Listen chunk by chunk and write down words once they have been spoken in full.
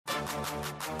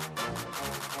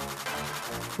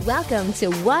Welcome to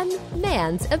One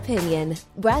Man's Opinion,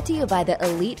 brought to you by the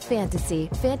Elite Fantasy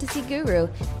Guru,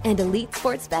 and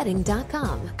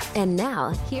EliteSportsBetting.com. And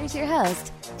now, here's your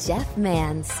host, Jeff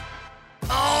Mans.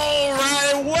 All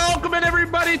right, welcome in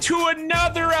everybody to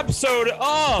another episode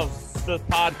of the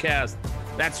podcast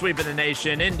that's sweeping the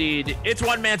nation. Indeed, it's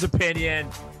One Man's Opinion.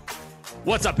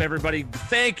 What's up, everybody?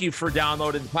 Thank you for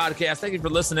downloading the podcast. Thank you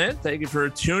for listening. Thank you for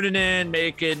tuning in,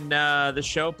 making the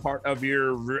show part of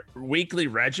your weekly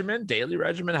regimen, daily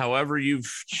regimen, however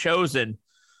you've chosen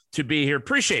to be here.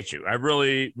 Appreciate you. I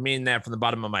really mean that from the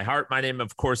bottom of my heart. My name,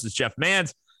 of course, is Jeff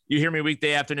Mans. You hear me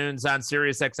weekday afternoons on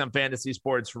Sirius XM Fantasy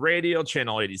Sports Radio,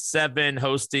 Channel 87,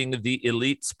 hosting the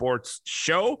Elite Sports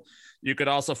Show. You could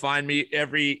also find me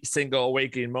every single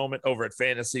waking moment over at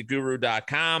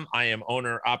fantasyguru.com. I am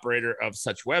owner, operator of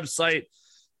such website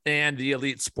and the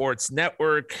Elite Sports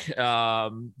Network.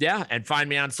 And find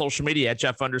me on social media at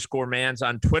Jeff_Mans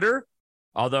on Twitter.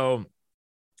 Although,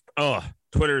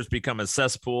 Twitter has become a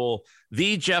cesspool.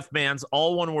 The Jeff Mans,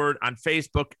 all one word, on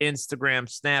Facebook, Instagram,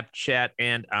 Snapchat,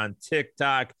 and on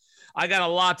TikTok. I got a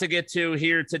lot to get to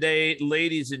here today,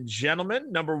 ladies and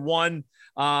gentlemen. Number one,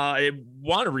 I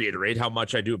want to reiterate how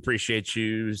much I do appreciate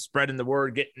you spreading the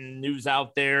word, getting news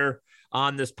out there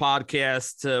on this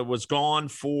podcast. Was gone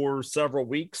for several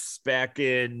weeks back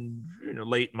in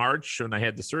late March when I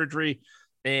had the surgery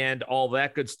and all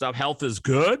that good stuff. Health is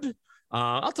good.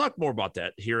 I'll talk more about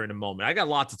that here in a moment. I got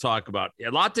a lot to talk about,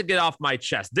 a lot to get off my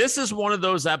chest. This is one of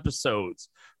those episodes,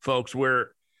 folks,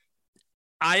 where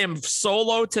I am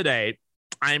solo today.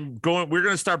 We're going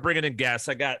to start bringing in guests.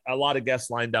 I got a lot of guests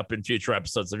lined up in future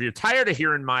episodes. If you're tired of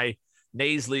hearing my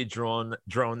nasally drone,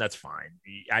 that's fine.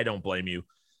 I don't blame you,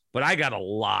 but I got a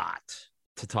lot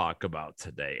to talk about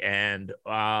today. And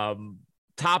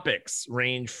topics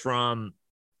range from,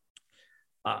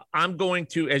 I'm going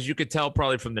to, as you could tell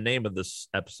probably from the name of this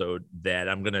episode, that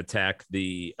I'm going to attack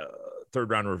the third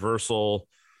round reversal,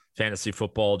 fantasy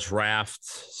football draft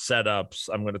setups.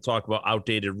 I'm going to talk about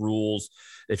outdated rules.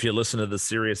 If you listen to the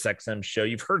Sirius XM show,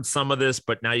 you've heard some of this,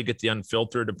 but now you get the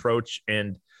unfiltered approach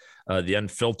and the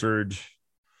unfiltered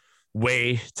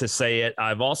way to say it.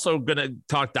 I've also going to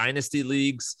talk dynasty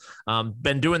leagues.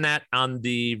 Been doing that on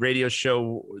the radio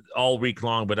show all week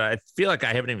long, but I feel like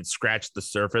I haven't even scratched the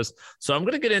surface. So I'm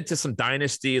going to get into some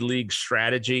dynasty league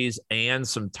strategies and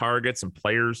some targets and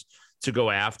players to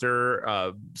go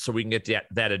after so we can get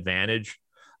that advantage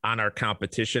on our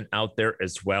competition out there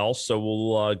as well. So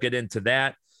we'll get into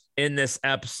that in this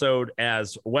episode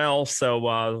as well.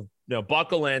 So,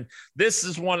 buckle in. This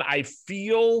is one I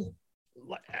feel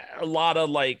a lot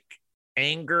of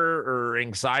anger or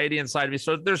anxiety inside of me.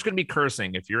 So there's going to be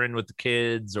cursing if you're in with the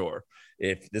kids, or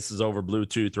if this is over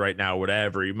Bluetooth right now,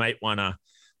 whatever, you might want to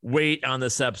wait on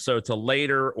this episode till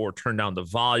later or turn down the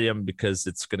volume because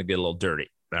it's going to get a little dirty.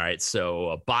 All right.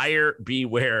 So buyer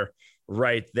beware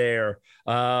right there.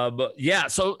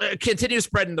 So continue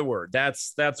spreading the word.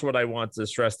 That's what I want to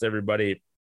stress to everybody.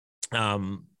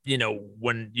 When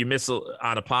you miss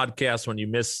on a podcast, when you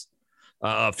miss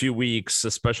a few weeks,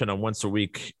 especially on a once a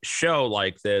week show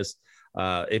like this,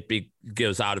 it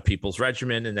goes out of people's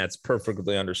regimen, and that's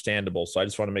perfectly understandable. So I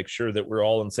just want to make sure that we're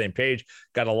all on the same page.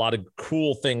 Got a lot of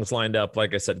cool things lined up.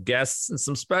 Like I said, guests and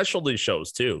some specialty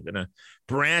shows too. Gonna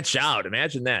branch out.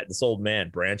 Imagine that, this old man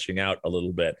branching out a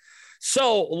little bit.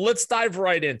 So let's dive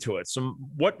right into it. So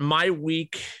what my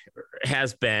week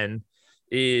has been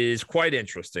is quite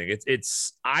interesting.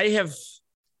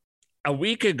 A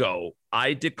week ago,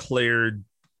 I declared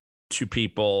to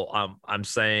people, I'm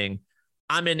saying,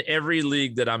 I'm in every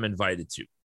league that I'm invited to.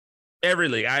 Every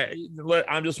league.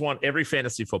 I'm just want every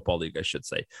fantasy football league, I should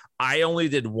say. I only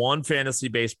did one fantasy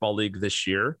baseball league this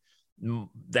year.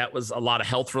 That was a lot of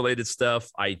health related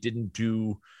stuff. I didn't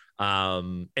do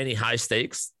any high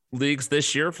stakes leagues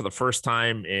this year for the first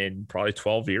time in probably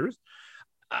 12 years.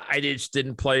 I just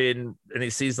didn't play in any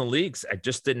seasonal leagues. I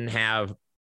just didn't have,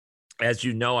 as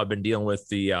you know, I've been dealing with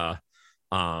the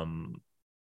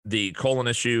colon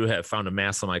issue. Have found a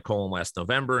mass on my colon last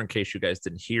November. In case you guys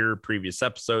didn't hear previous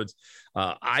episodes,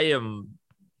 I am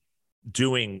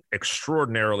doing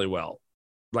extraordinarily well,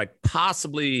 like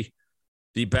possibly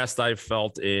the best I've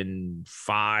felt in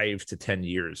 5 to 10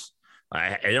 years.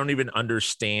 I don't even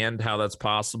understand how that's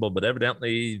possible, but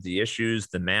evidently the issues,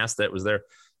 the mass that was there,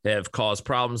 have caused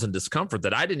problems and discomfort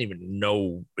that I didn't even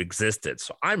know existed.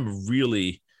 So I'm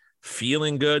really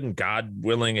feeling good, and God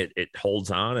willing, it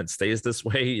holds on and stays this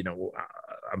way.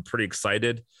 I'm pretty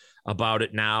excited about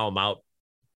it now. I'm out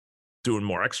doing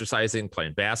more exercising,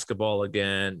 playing basketball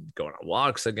again, going on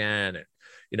walks again,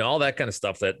 and all that kind of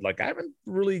stuff that I haven't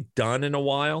really done in a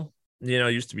while. I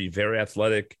used to be very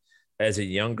athletic as a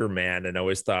younger man and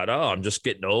always thought, oh, I'm just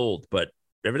getting old. But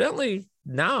evidently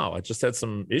now I just had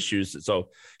some issues. So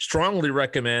strongly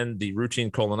recommend the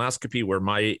routine colonoscopy where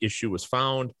my issue was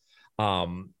found.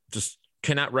 Just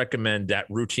cannot recommend that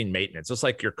routine maintenance. It's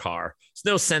like your car.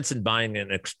 There's no sense in buying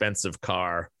an expensive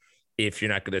car if you're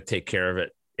not going to take care of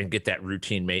it and get that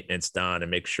routine maintenance done and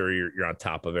make sure you're on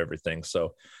top of everything.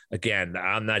 So again,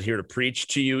 I'm not here to preach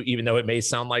to you, even though it may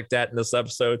sound like that in this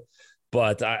episode,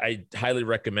 but I highly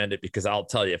recommend it because I'll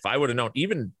tell you, if I would have known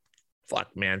even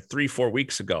 3-4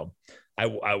 weeks ago, I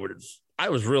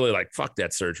was really like, fuck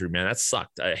that surgery, man. That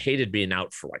sucked. I hated being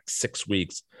out for like 6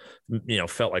 weeks,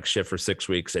 felt like shit for 6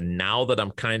 weeks. And now that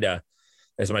I'm kind of,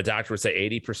 as my doctor would say,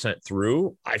 80%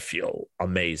 through, I feel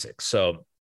amazing. So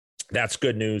that's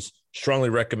good news. Strongly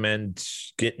recommend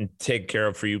getting taken care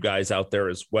of for you guys out there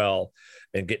as well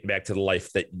and getting back to the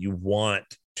life that you want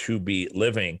to be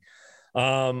living.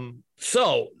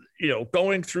 So,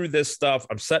 going through this stuff,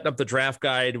 I'm setting up the draft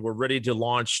guide. We're ready to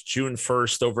launch June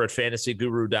 1st over at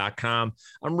fantasyguru.com.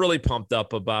 I'm really pumped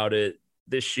up about it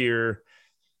this year.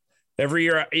 Every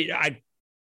year I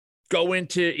go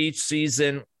into each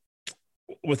season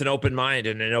with an open mind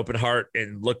and an open heart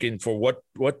and looking for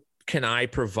what can I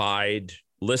provide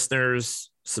listeners,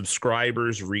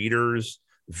 subscribers, readers,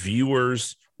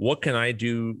 viewers? What can I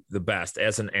do the best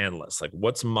as an analyst? Like,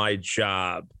 what's my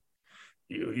job?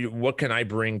 What can I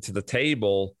bring to the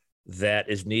table that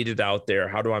is needed out there?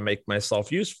 How do I make myself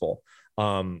useful?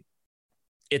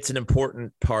 It's an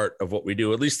important part of what we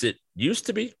do. At least it used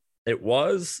to be. It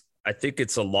was. I think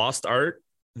it's a lost art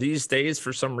these days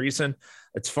for some reason.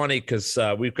 It's funny because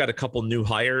we've got a couple new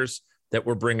hires that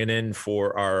we're bringing in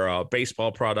for our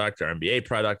baseball product, our NBA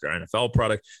product, our NFL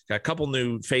product. Got a couple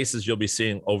new faces you'll be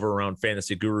seeing over around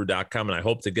fantasyguru.com, and I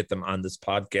hope to get them on this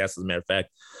podcast, as a matter of fact,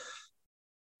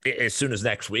 as soon as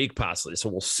next week, possibly. So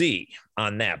we'll see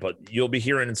on that, but you'll be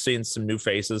hearing and seeing some new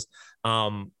faces.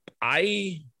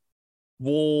 I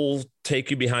will take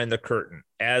you behind the curtain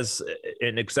as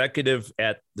an executive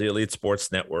at the Elite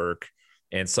Sports Network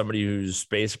and somebody who's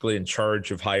basically in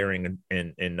charge of hiring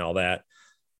and all that.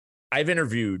 I've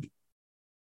interviewed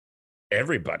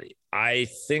everybody.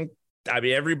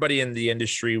 Everybody in the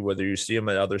industry, whether you see them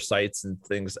at other sites and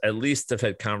things, at least have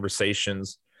had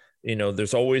conversations.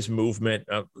 There's always movement.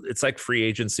 It's like free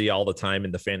agency all the time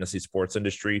in the fantasy sports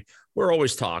industry. We're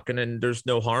always talking, and there's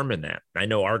no harm in that. I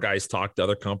know our guys talk to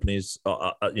other companies.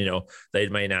 They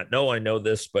may not know I know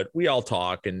this, but we all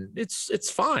talk, and it's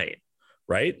fine,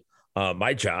 right?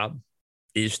 My job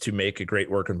is to make a great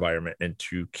work environment and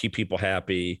to keep people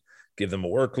happy, give them a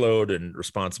workload and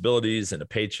responsibilities and a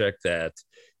paycheck that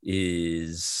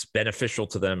is beneficial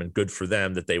to them and good for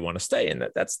them, that they want to stay. And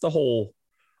that's the whole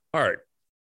art.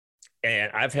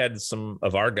 And I've had some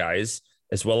of our guys,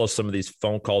 as well as some of these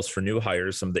phone calls for new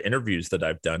hires, some of the interviews that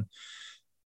I've done.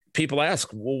 People ask,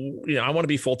 well, I want to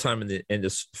be full-time in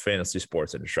this fantasy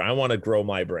sports industry. I want to grow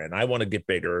my brand. I want to get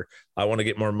bigger. I want to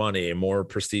get more money and more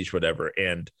prestige, whatever.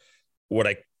 And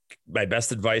my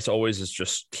best advice always is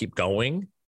just keep going,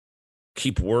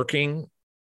 keep working.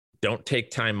 Don't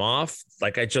take time off.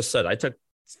 Like I just said, I took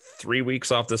 3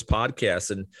 weeks off this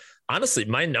podcast, and honestly,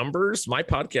 my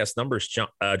podcast numbers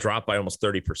dropped by almost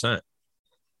 30%.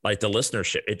 Like the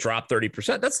listenership, it dropped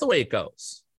 30%. That's the way it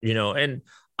goes, and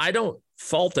I don't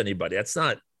fault anybody. It's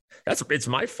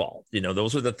my fault.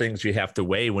 Those are the things you have to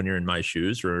weigh when you're in my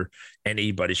shoes or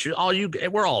anybody's shoes.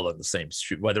 We're all in the same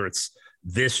shoe, whether it's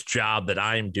this job that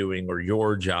I'm doing or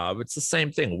your job. It's the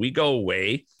same thing. We go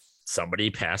away,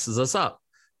 somebody passes us up.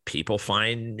 People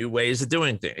find new ways of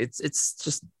doing things. It's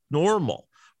just normal.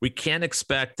 We can't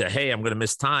expect hey, I'm going to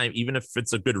miss time, even if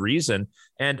it's a good reason.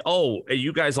 And,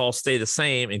 you guys all stay the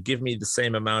same and give me the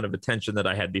same amount of attention that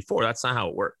I had before. That's not how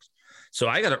it works. So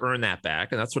I got to earn that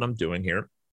back. And that's what I'm doing here.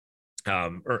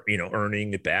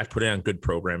 Earning it back, putting on good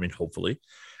programming, hopefully,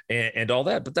 and all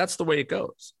that. But that's the way it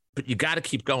goes. But you got to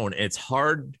keep going. It's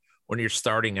hard when you're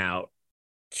starting out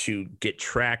to get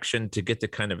traction, to get the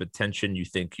kind of attention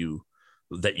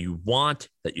that you want,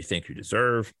 that you think you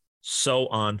deserve, so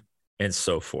on and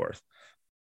so forth.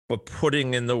 But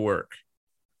putting in the work,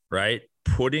 right?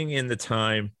 Putting in the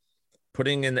time,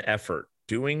 putting in the effort,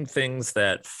 doing things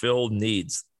that fill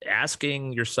needs,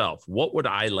 asking yourself, what would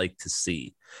I like to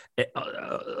see?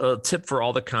 A tip for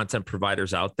all the content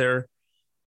providers out there,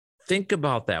 think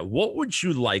about that. What would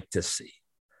you like to see?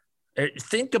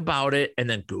 Think about it and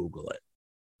then Google it.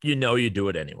 You do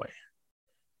it anyway.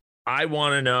 I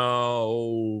want to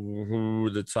know who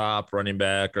the top running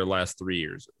back or last 3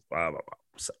 years is. Blah, blah, blah.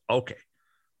 So, okay,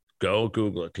 go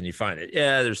Google it. Can you find it?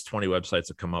 Yeah, there's 20 websites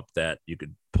that come up that you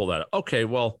could pull that up. Okay,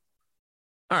 well,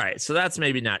 All right, so that's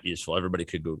maybe not useful. Everybody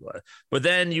could Google it. But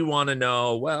then you want to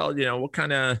know, well, what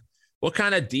kind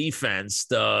of defense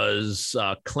does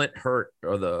Clint Hurt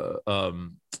or the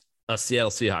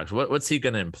Seattle Seahawks? What's he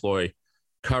going to employ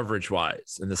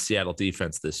coverage-wise in the Seattle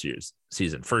defense this year's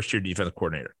season? First-year defensive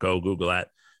coordinator. Go Google that.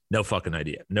 No fucking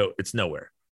idea. No, it's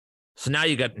nowhere. So now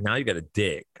you got to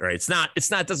dig, right? It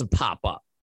doesn't pop up.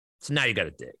 So now you got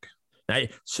to dig.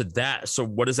 So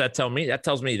what does that tell me? That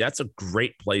tells me that's a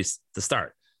great place to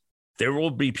start. There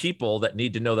will be people that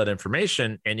need to know that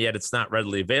information, and yet it's not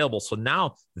readily available. So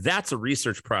now that's a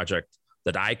research project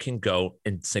that I can go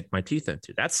and sink my teeth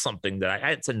into. That's something that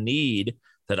it's a need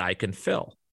that I can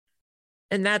fill.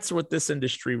 And that's what this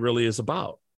industry really is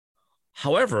about.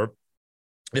 However,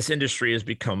 this industry has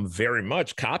become very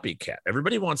much copycat.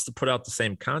 Everybody wants to put out the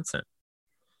same content,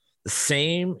 the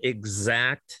same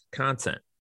exact content.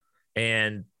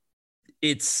 And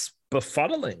it's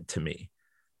befuddling to me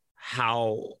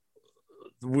how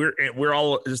we're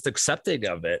all just accepting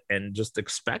of it and just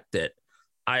expect it.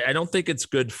 I don't think it's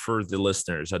good for the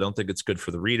listeners. I don't think it's good for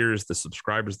the readers, the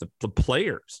subscribers, the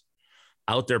players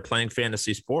out there playing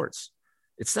fantasy sports.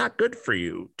 It's not good for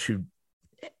you to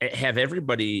have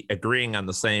everybody agreeing on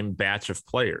the same batch of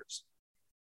players.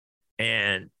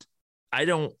 And I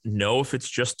don't know if it's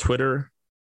just Twitter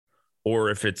or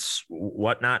if it's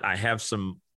whatnot. I have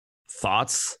some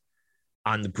thoughts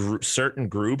on the certain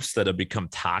groups that have become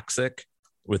toxic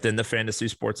within the fantasy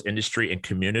sports industry and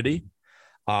community.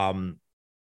 And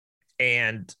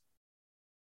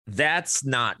that's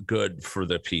not good for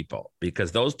the people,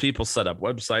 because those people set up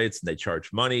websites and they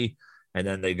charge money, and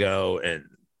then they go and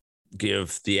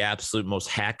give the absolute most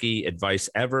hacky advice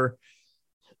ever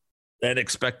and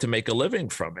expect to make a living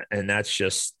from it. And that's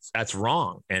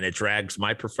wrong. And it drags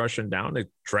my profession down. It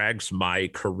drags my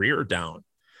career down,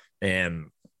 and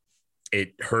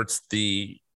it hurts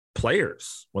the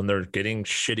players when they're getting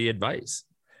shitty advice.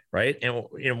 Right. And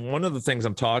one of the things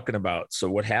I'm talking about. So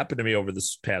what happened to me over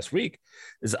this past week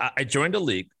is I joined a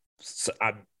league. So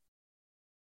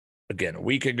again, a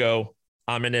week ago,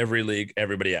 I'm in every league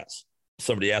everybody asks.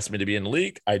 Somebody asked me to be in the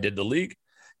league. I did the league,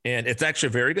 and it's actually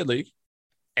a very good league.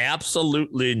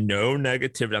 Absolutely no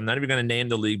negativity. I'm not even going to name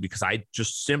the league because I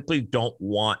just simply don't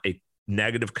want a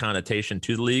negative connotation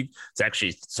to the league. It's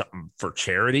actually something for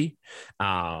charity.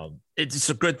 It's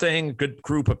a good thing, good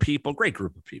group of people, great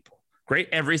group of people. Great.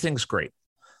 Everything's great.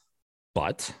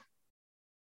 But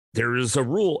there is a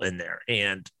rule in there,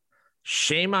 and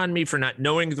shame on me for not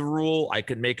knowing the rule. I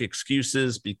could make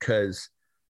excuses because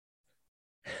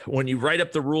when you write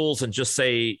up the rules and just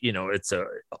say, it's a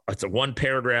one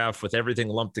paragraph with everything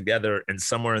lumped together, and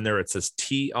somewhere in there it says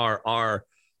TRR,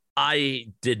 I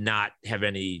did not have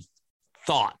any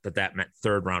thought that meant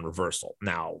third round reversal.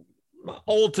 Now,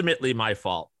 ultimately my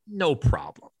fault, no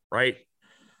problem. Right.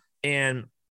 And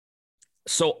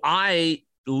so I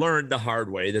learned the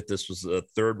hard way that this was a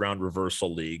third round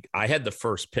reversal league. I had the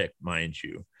first pick, mind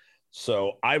you.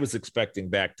 So I was expecting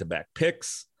back-to-back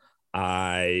picks.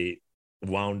 I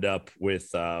wound up with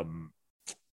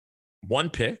one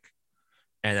pick,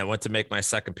 and I went to make my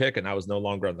second pick, and I was no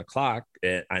longer on the clock,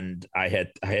 and I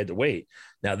had to wait.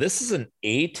 Now, this is an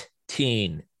 1-8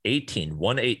 team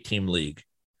league.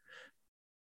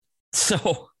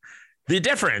 So the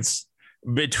difference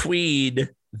between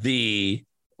the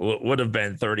would have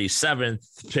been 37th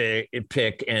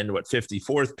pick and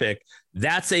 54th pick,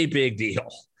 that's a big deal.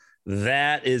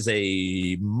 That is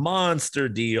a monster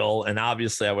deal. And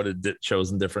obviously I would have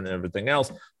chosen different than everything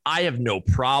else. I have no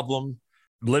problem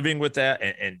living with that,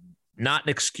 and not an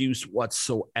excuse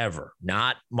whatsoever.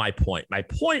 Not my point. My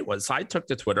point was, I took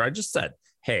to Twitter. I just said,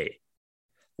 hey,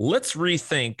 let's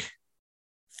rethink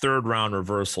third round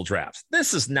reversal drafts.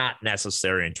 This is not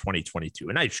necessary in 2022.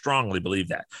 And I strongly believe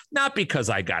that. Not because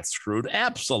I got screwed.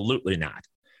 Absolutely not.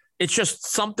 It's just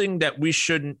something that we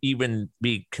shouldn't even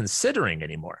be considering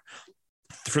anymore.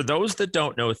 For those that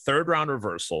don't know, third round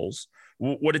reversals,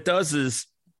 what it does is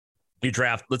you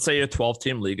draft, let's say a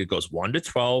 12-team league, it goes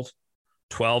 1-12,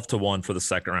 12-1 for the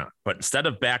second round. But instead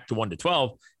of back to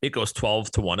 1-12, it goes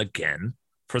 12-1 again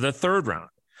for the third round.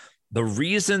 The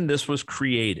reason this was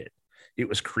created, it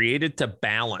was created to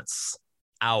balance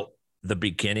out the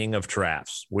beginning of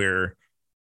drafts, where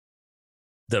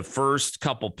the first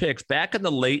couple picks back in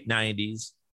the late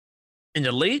 90s,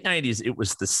 it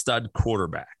was the stud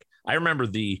quarterback. I remember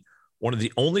one of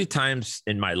the only times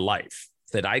in my life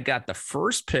that I got the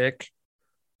first pick,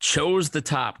 chose the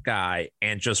top guy,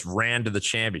 and just ran to the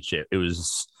championship. It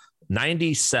was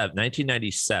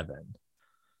 1997.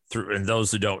 And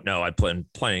those who don't know, I've been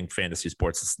playing fantasy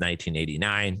sports since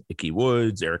 1989. Ickey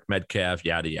Woods, Eric Metcalf,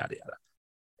 yada, yada, yada.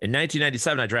 In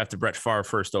 1997, I drafted Brett Favre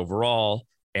first overall,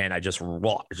 and I just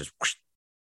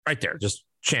right there, just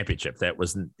championship. It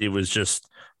was just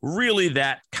really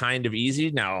that kind of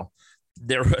easy. Now,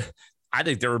 I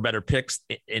think there were better picks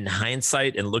in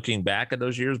hindsight and looking back at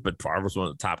those years, but Favre was one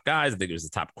of the top guys. I think he was the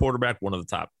top quarterback, one of the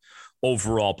top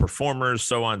overall performers,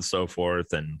 so on and so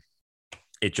forth. And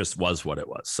it just was what it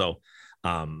was. So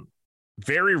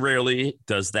very rarely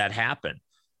does that happen.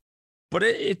 But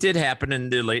it did happen in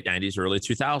the late 90s, early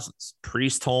 2000s.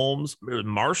 Priest Holmes,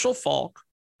 Marshall Faulk,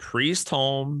 Priest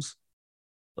Holmes,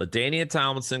 LaDainian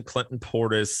Tomlinson, Clinton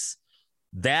Portis,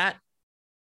 that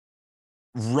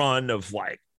run of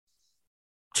like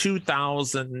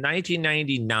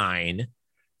 1999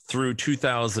 through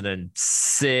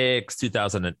 2006,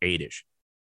 2008-ish.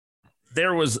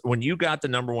 There was, when you got the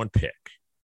number one pick,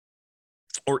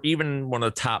 or even one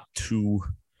of the top two,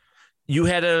 you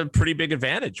had a pretty big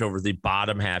advantage over the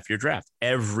bottom half of your draft.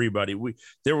 Everybody,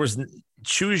 there was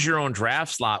choose your own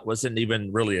draft slot wasn't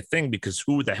even really a thing, because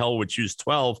who the hell would choose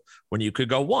 12 when you could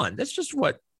go 1? That's just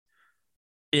what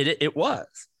it was.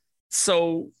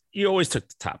 So you always took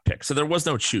the top pick. So there was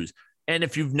no choose. And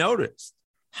if you've noticed,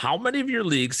 how many of your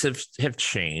leagues have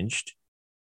changed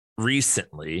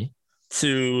recently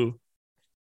to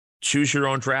choose your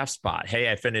own draft spot?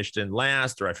 Hey, I finished in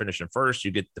last, or I finished in first.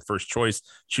 You get the first choice,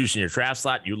 choosing your draft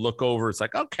slot. You look over, it's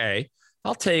like, okay,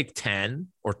 I'll take 10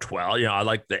 or 12. I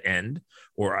like the end,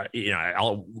 or,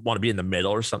 I'll want to be in the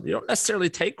middle or something. You don't necessarily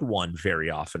take 1 very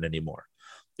often anymore.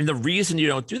 And the reason you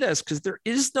don't do that is because there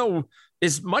is no,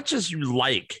 as much as you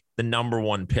like the number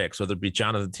one picks, whether it be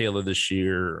Jonathan Taylor this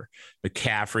year or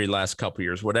McCaffrey last couple of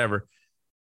years, whatever,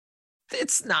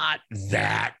 it's not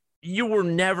that. You were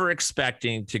never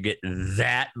expecting to get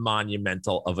that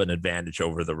monumental of an advantage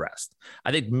over the rest.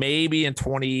 I think maybe in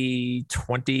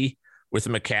 2020 with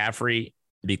McCaffrey,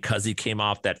 because he came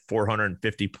off that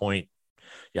 450 point,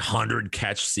 100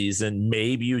 catch season,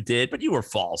 maybe you did, but you were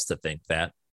false to think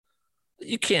that.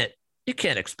 You can't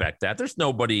expect that. There's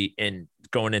nobody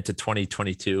going into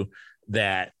 2022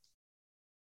 that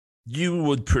you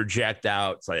would project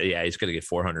out. It's like, yeah, he's going to get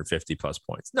 450 plus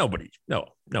points. Nobody, no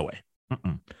way.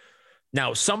 Mm-mm.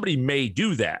 Now, somebody may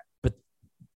do that, but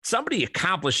somebody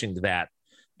accomplishing that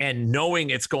and knowing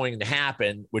it's going to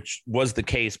happen, which was the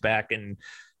case back in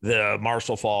the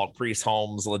Marshall Faulk, Priest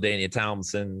Holmes, LaDainian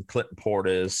Tomlinson, Clinton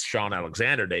Portis, Sean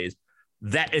Alexander days,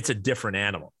 that it's a different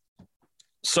animal.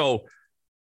 So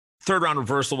third round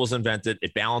reversal was invented.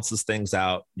 It balances things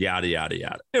out, yada, yada,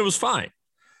 yada. It was fine.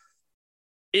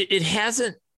 It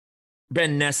hasn't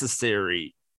been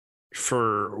necessary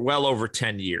for well over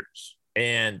 10 years.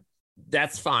 And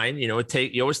that's fine. It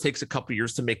always takes a couple of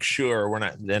years to make sure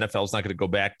the NFL is not going to go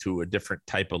back to a different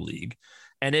type of league.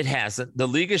 And it hasn't. The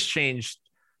league has changed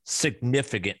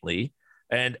significantly.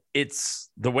 And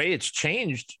the way it's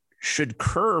changed should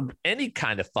curb any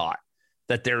kind of thought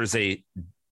that there is a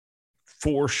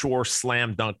for sure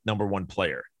slam dunk number one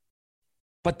player.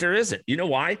 But there isn't. You know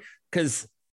why? Because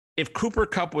if Cooper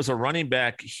Kupp was a running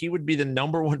back, he would be the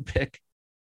number one pick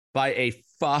by a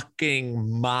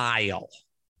fucking mile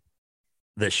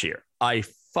this year. A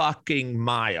fucking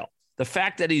mile. The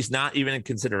fact that he's not even in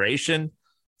consideration,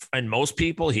 and most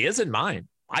people, he is in mine.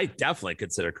 I definitely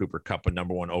consider Cooper Kupp a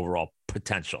number one overall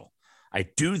potential. I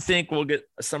do think we'll get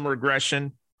some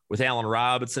regression with Allen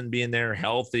Robinson being there,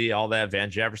 healthy, all that,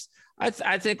 Van Jefferson.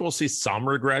 I think we'll see some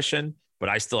regression, but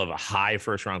I still have a high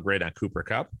first-round grade on Cooper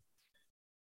Kupp.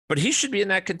 But he should be in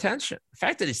that contention. The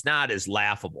fact that he's not is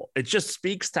laughable. It just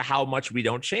speaks to how much we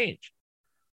don't change.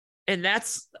 And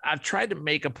I've tried to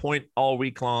make a point all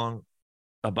week long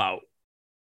about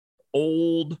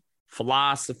old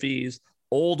philosophies,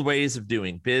 old ways of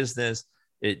doing business.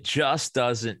 It just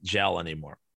doesn't gel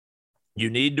anymore.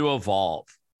 You need to evolve.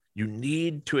 You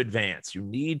need to advance. You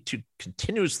need to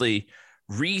continuously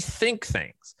rethink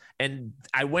things. And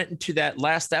I went into that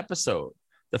last episode,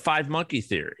 the 5 monkey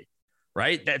theory,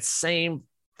 right? That same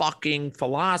fucking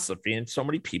philosophy. And so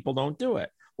many people don't do it.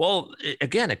 Well,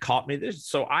 again, it caught me this.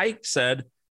 So I said,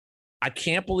 I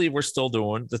can't believe we're still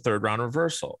doing the third round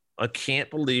reversal. I can't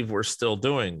believe we're still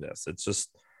doing this. It's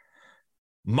just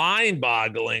mind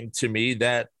boggling to me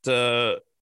that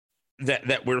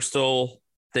we're still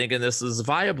thinking this is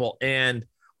viable. And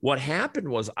what happened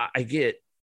was I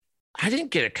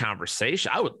didn't get a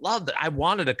conversation. I would love that. I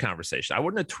wanted a conversation. I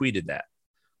wouldn't have tweeted that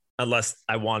unless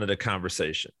I wanted a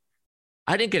conversation.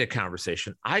 I didn't get a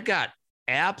conversation. I got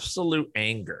absolute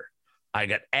anger. I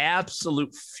got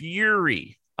absolute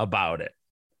fury about it,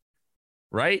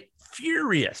 right?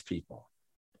 Furious people.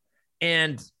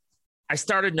 And I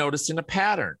started noticing a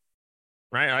pattern,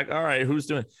 right? Like, all right, who's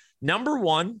doing? Number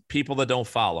one, people that don't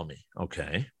follow me.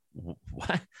 Okay.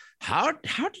 What? How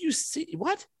do you see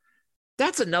what?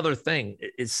 That's another thing.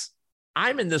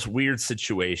 I'm in this weird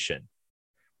situation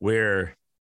where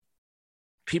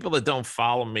people that don't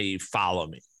follow me follow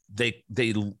me. They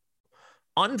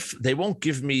won't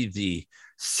give me the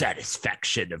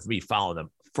satisfaction of me following them.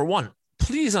 For one,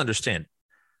 please understand,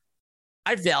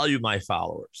 I value my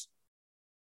followers.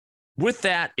 With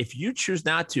that, if you choose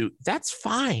not to, that's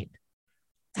fine.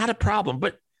 Not a problem.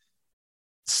 But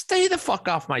stay the fuck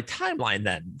off my timeline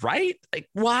then, right? Like,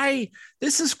 why?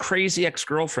 This is crazy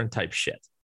ex-girlfriend type shit.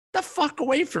 The fuck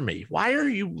away from me. Why are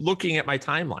you looking at my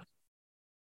timeline?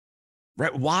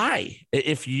 Right? Why?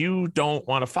 If you don't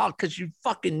want to follow, because you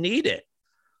fucking need it.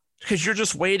 Because you're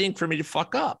just waiting for me to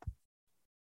fuck up.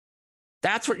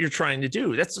 That's what you're trying to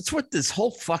do. That's what this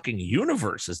whole fucking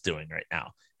universe is doing right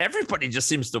now. Everybody just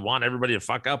seems to want everybody to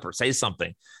fuck up or say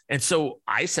something. And so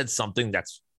I said something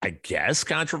that's, I guess,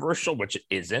 controversial, which it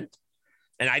isn't.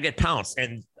 And I get pounced.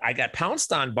 And I got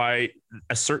pounced on by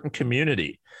a certain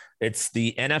community. It's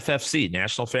the NFFC,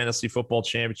 National Fantasy Football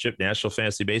Championship, National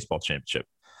Fantasy Baseball Championship.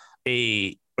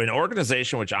 An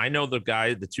organization which I know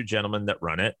the two gentlemen that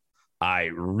run it. I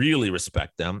really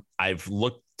respect them. I've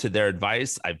looked to their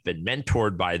advice. I've been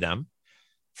mentored by them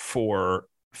for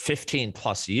 15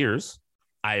 plus years.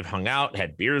 I've hung out,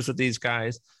 had beers with these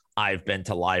guys. I've been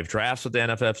to live drafts with the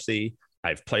NFFC.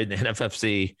 I've played in the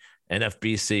NFFC,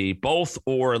 NFBC, both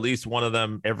or at least one of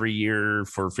them every year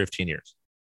for 15 years.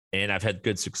 And I've had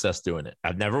good success doing it.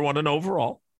 I've never won an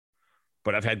overall,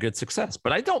 but I've had good success.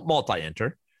 But I don't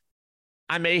multi-enter.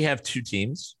 I may have two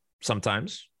teams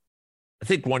sometimes. I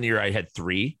think one year I had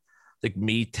three. I think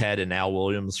me, Ted, and Al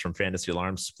Williams from Fantasy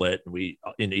Alarm split. We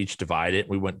in each divided.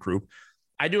 We went group.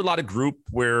 I do a lot of group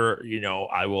where,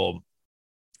 I will,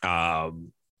 back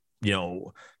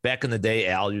in the day,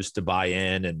 Al used to buy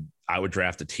in and I would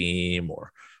draft a team,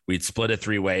 or we'd split it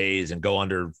three ways and go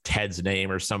under Ted's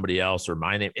name or somebody else or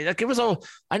my name. Like, it was all,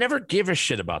 I never give a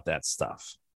shit about that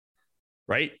stuff.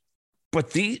 Right.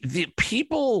 But the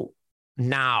people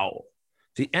now,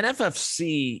 the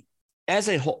NFFC as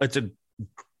a whole, it's a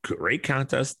great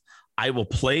contest. I will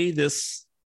play this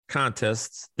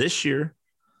contest this year.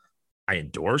 I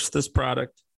endorse this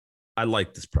product. I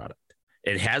like this product.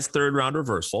 It has third round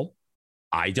reversal.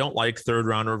 I don't like third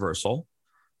round reversal.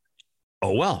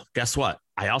 Oh, well, guess what?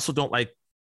 I also don't like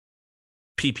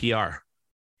PPR.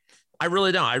 I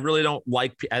really don't. I really don't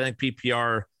like, I think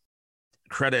PPR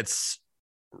credits,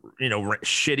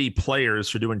 shitty players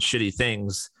for doing shitty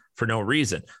things for no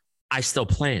reason. I still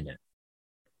play in it.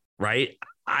 Right?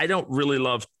 I don't really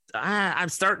love, I'm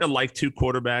starting to like two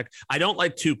quarterback. I don't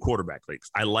like two quarterback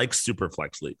leagues. I like super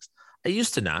flex leagues. I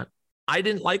used to not. I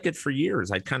didn't like it for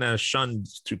years. I kind of shunned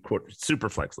super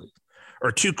flex leagues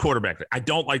or two quarterback. I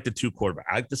don't like the two quarterback.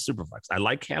 I like the super flex. I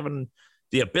like having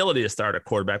the ability to start a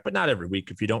quarterback, but not every week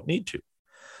if you don't need to.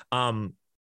 And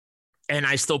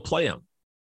I still play them.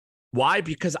 Why?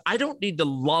 Because I don't need to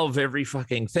love every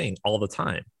fucking thing all the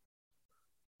time.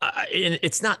 And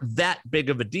it's not that big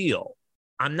of a deal.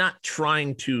 I'm not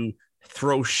trying to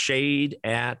throw shade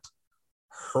at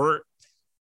hurt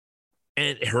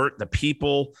the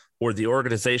people or the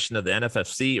organization of the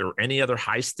NFFC or any other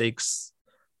high stakes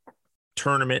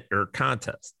tournament or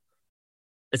contest.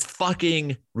 It's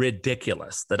fucking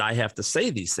ridiculous that I have to say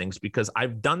these things because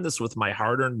I've done this with my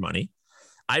hard-earned money.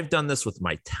 I've done this with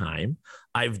my time.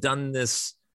 I've done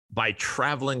this by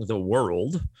traveling the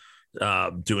world,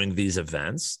 doing these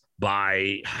events,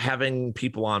 by having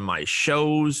people on my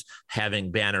shows,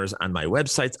 having banners on my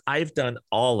websites. I've done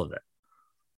all of it.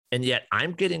 And yet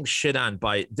I'm getting shit on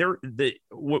by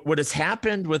what has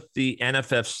happened with the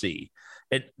NFFC.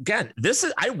 And again,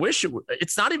 I wish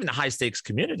it's not even a high stakes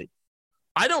community.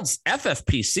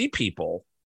 FFPC people,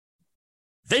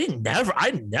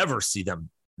 I never see them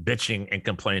bitching and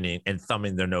complaining and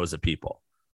thumbing their nose at people.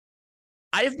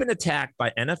 I have been attacked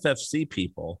by NFFC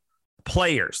people,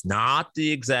 players, not the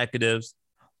executives,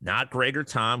 not Greg or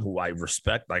Tom, who I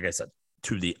respect, like I said,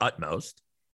 to the utmost.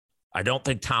 I don't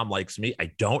think Tom likes me.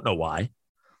 I don't know why.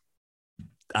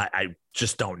 I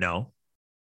just don't know.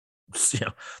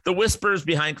 The whispers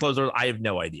behind closed doors, I have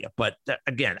no idea. But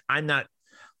again, I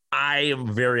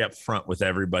am very upfront with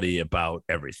everybody about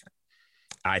everything,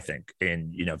 I think.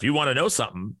 And, if you want to know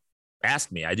something, ask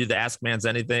me. I do the Ask Mans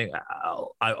Anything.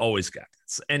 I always got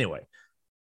this. Anyway,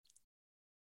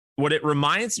 what it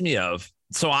reminds me of,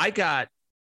 so I got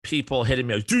people hitting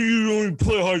me like, do you only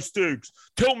play high stakes?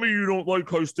 Tell me you don't like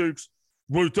high stakes.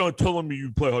 Without telling me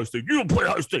you play high stakes. You don't play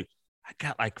high stakes. I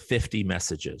got like 50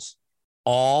 messages,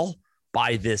 all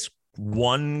by this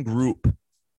one group.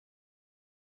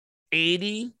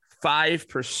 80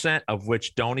 95% of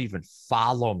which don't even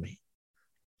follow me.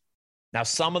 Now,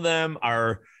 some of them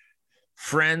are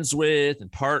friends with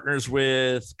and partners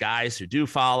with guys who do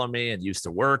follow me and used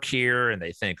to work here, and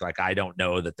they think like I don't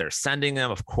know that they're sending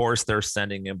them. Of course they're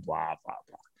sending them, blah, blah,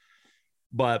 blah.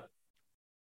 But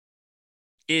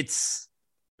it's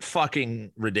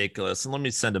fucking ridiculous. And let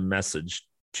me send a message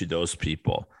to those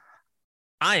people.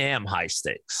 I am high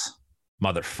stakes,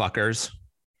 motherfuckers.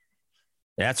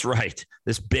 That's right.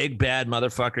 This big bad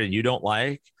motherfucker you don't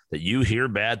like, that you hear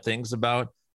bad things about,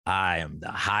 I am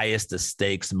the highest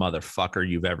stakes motherfucker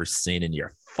you've ever seen in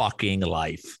your fucking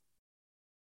life.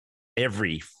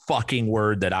 Every fucking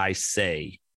word that I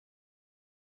say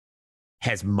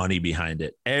has money behind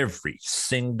it. Every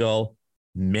single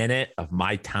minute of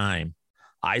my time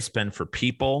I spend for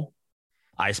people,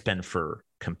 I spend for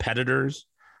competitors,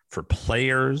 for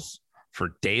players,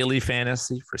 for daily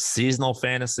fantasy, for seasonal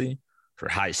fantasy, for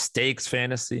high stakes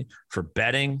fantasy, for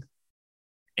betting.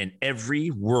 And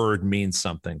every word means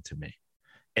something to me.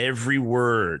 Every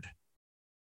word,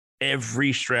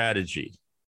 every strategy,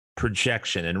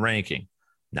 projection, and ranking.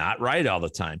 Not right all the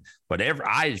time, but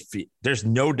there's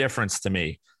no difference to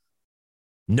me.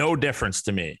 No difference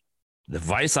to me. The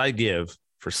advice I give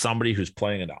for somebody who's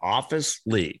playing in an office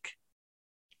league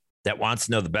that wants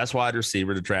to know the best wide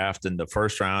receiver to draft in the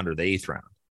first round or the eighth round,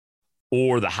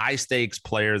 or the high stakes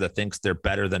player that thinks they're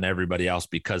better than everybody else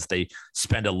because they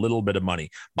spend a little bit of money.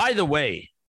 By the way,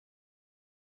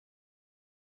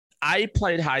 I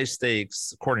played high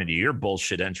stakes, according to your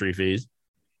bullshit entry fees,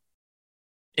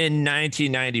 in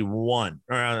 1991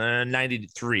 or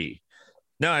 93.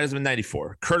 No, it was in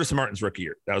 94. Curtis Martin's rookie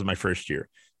year. That was my first year.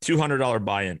 $200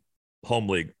 buy-in, home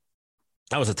league.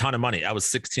 That was a ton of money. I was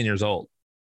 16 years old.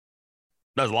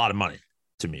 That was a lot of money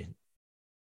to me,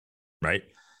 right?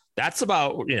 That's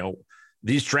about,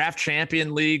 these draft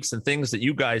champion leagues and things that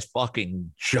you guys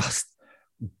fucking just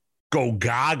go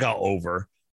gaga over.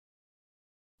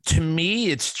 To me,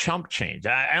 it's chump change.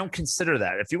 I don't consider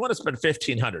that. If you want to spend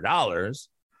 $1,500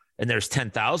 and there's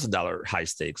 $10,000 high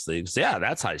stakes leagues, yeah,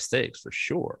 that's high stakes for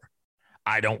sure.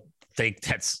 I don't think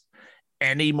that's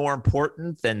any more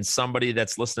important than somebody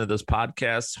that's listening to this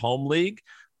podcast home league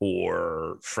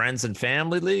or friends and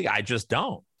family league. I just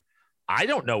don't. I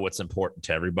don't know what's important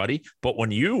to everybody, but when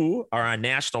you are on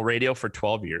national radio for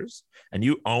 12 years and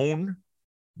you own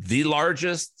the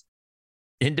largest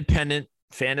independent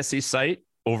fantasy site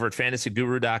over at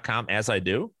fantasyguru.com, as I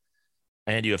do,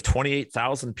 and you have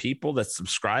 28,000 people that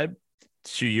subscribe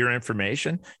to your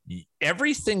information,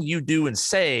 everything you do and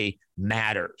say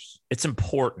matters. It's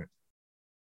important.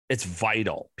 It's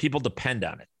vital. People depend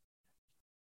on it.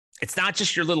 It's not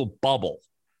just your little bubble.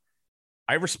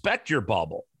 I respect your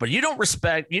bubble, but you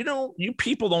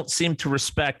people don't seem to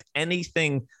respect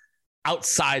anything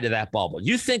outside of that bubble.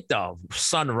 You think the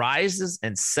sun rises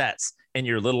and sets in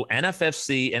your little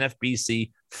NFFC,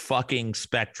 NFBC fucking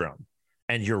spectrum,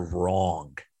 and you're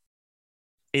wrong.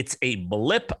 It's a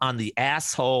blip on the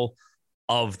asshole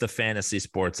of the fantasy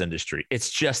sports industry. It's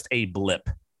just a blip.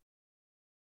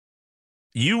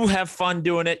 You have fun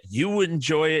doing it. You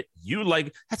enjoy it.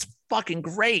 That's fucking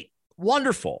great.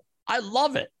 Wonderful. I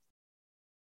love it.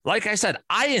 Like I said,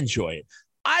 I enjoy it.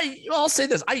 I'll say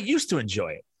this. I used to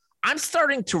enjoy it. I'm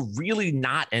starting to really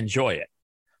not enjoy it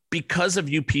because of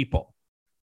you people.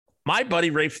 My buddy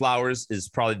Ray Flowers is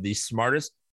probably the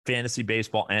smartest fantasy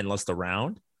baseball analyst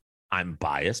around. I'm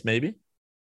biased, maybe.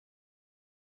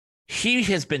 He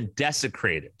has been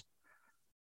desecrated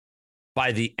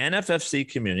by the NFFC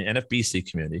community, NFBC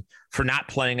community, for not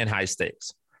playing in high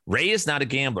stakes. Ray is not a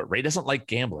gambler. Ray doesn't like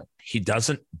gambling. He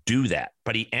doesn't do that,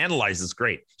 but he analyzes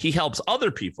great. He helps other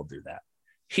people do that.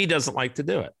 He doesn't like to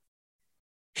do it.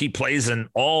 He plays in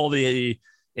all the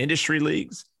industry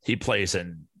leagues. He plays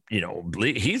in,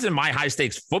 he's in my high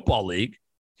stakes football league.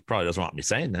 He probably doesn't want me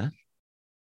saying that,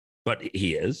 but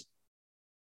he is.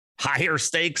 Higher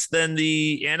stakes than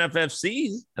the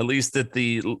NFFC, at least at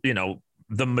the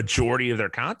majority of their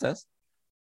contests.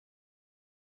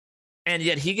 And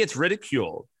yet he gets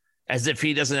ridiculed as if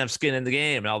he doesn't have skin in the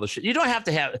game and all this shit. You don't have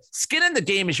to have skin in the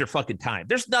game. Is your fucking time.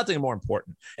 There's nothing more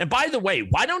important. And by the way,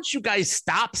 why don't you guys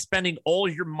stop spending all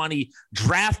your money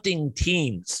drafting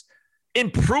teams?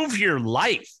 Improve your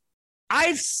life.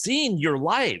 I've seen your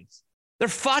lives. They're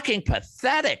fucking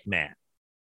pathetic, man.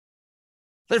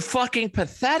 They're fucking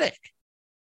pathetic.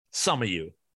 Some of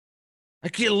you.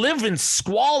 Like, you live in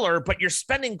squalor, but you're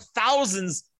spending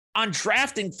thousands on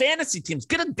drafting fantasy teams.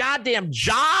 Get a goddamn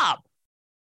job.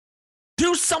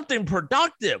 Do something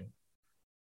productive.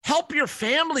 Help your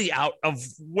family out of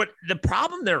what the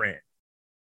problem they're in.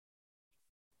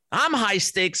 I'm high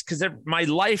stakes because my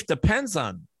life depends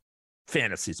on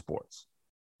fantasy sports.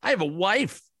 I have a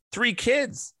wife, 3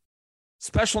 kids,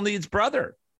 special needs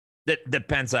brother that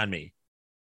depends on me.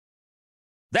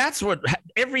 That's what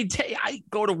every day I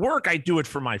go to work, I do it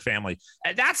for my family.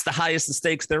 And that's the highest of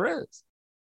stakes there is.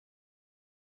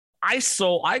 I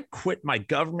quit my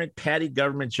petty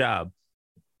government job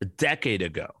a decade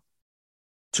ago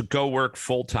to go work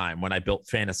full time when I built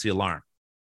Fantasy Alarm.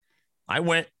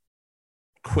 I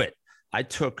quit. I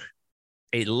took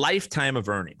a lifetime of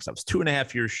earnings. I was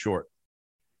 2.5 years short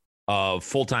of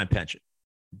full-time pension,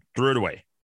 threw it away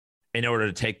in order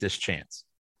to take this chance.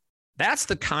 That's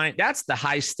the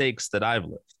high stakes that I've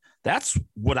lived. That's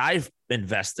what I've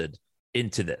invested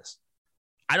into this.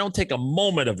 I don't take a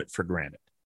moment of it for granted.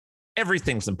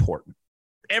 Everything's important.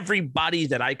 Everybody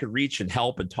that I could reach and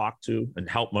help and talk to and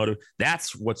help motivate,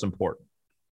 that's what's important.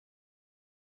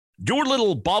 Your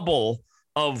little bubble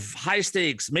of high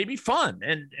stakes may be fun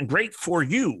and great for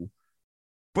you,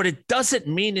 but it doesn't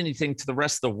mean anything to the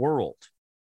rest of the world.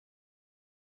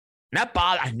 And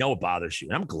I know it bothers you,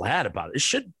 and I'm glad about it.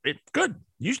 It's good.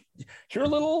 You're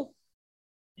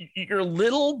a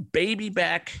little baby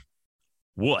back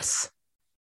wuss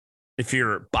if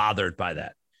you're bothered by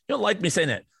that. You don't like me saying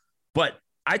that, but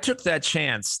I took that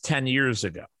chance 10 years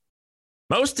ago.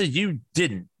 Most of you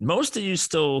didn't. Most of you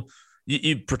still,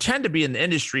 you pretend to be in the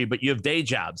industry, but you have day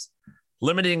jobs,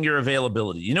 limiting your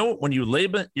availability. You know, when you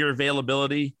limit your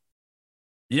availability,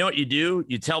 you know what you do?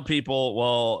 You tell people,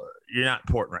 well, you're not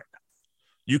important right now.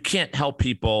 You can't help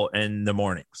people in the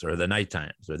mornings or the night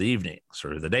times or the evenings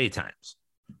or the daytimes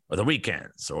or the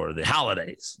weekends or the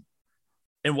holidays.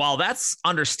 And while that's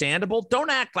understandable, don't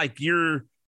act like you're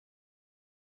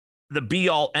the be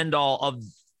all end all of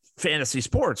fantasy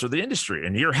sports or the industry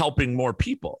and you're helping more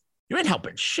people. You ain't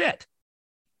helping shit.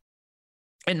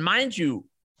 And mind you,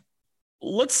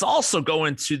 let's also go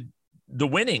into the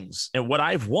winnings and what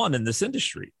I've won in this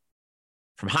industry,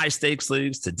 from high stakes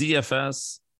leagues to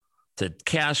DFS, to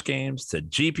cash games, to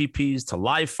GPPs, to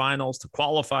live finals, to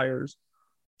qualifiers,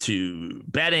 to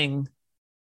betting.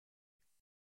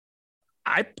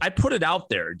 I put it out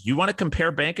there. Do you want to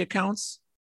compare bank accounts?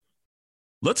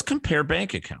 Let's compare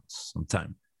bank accounts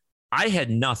sometime. I had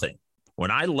nothing.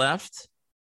 When I left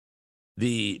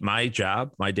my day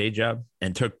job,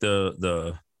 and took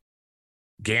the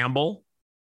gamble,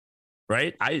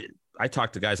 right? I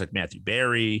talked to guys like Matthew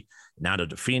Berry, Nando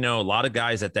DeFino, a lot of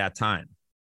guys at that time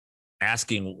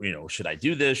asking, should I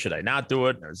do this? Should I not do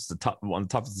it? It's one of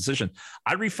the toughest decisions.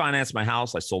 I refinanced my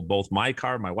house. I sold both my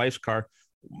car, my wife's car.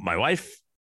 My wife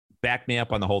backed me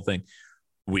up on the whole thing.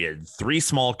 We had 3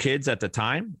 small kids at the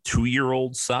time,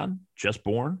 2-year-old son just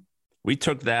born. We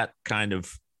took that kind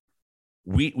of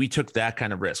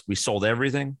risk. We sold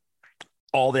everything,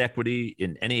 all the equity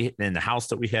in the house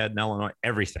that we had in Illinois,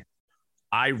 everything.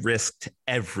 I risked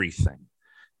everything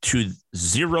to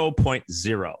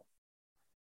 0.0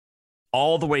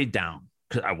 all the way down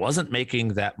because I wasn't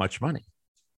making that much money.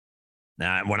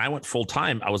 Now, when I went full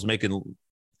time, I was making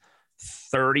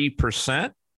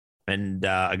 30%. And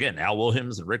again, Al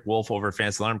Williams and Rick Wolf over at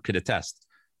Fantasy Alarm could attest.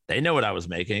 They know what I was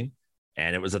making,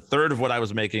 and it was 1/3 of what I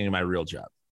was making in my real job.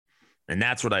 And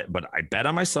that's but I bet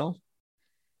on myself.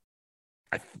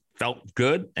 I felt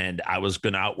good, and I was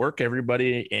going to outwork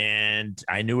everybody, and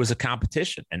I knew it was a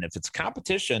competition. And if it's a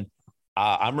competition,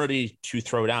 I'm ready to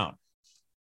throw down.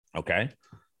 Okay.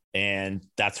 And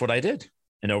that's what I did.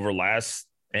 And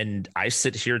and I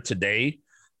sit here today,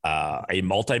 a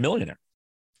multimillionaire.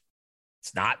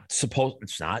 It's not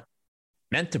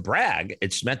meant to brag.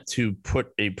 It's meant to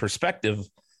put a perspective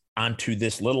onto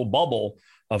this little bubble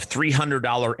of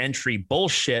 $300 entry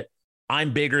bullshit.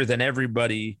 I'm bigger than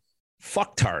everybody.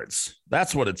 Fucktards.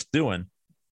 That's what it's doing.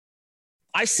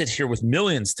 I sit here with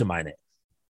millions to my name.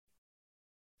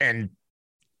 And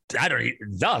I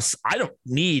don't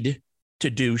need to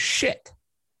do shit.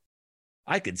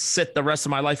 I could sit the rest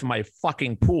of my life in my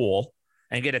fucking pool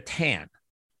and get a tan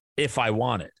if I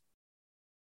wanted.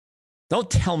 Don't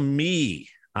tell me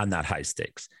I'm not high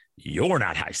stakes. You're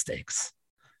not high stakes.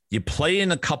 You play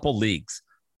in a couple leagues.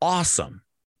 Awesome.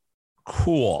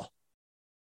 Cool.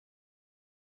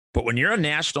 But when you're on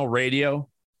national radio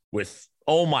with,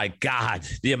 oh my God,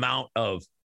 the amount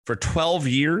for 12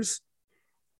 years,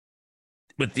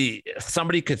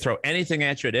 somebody could throw anything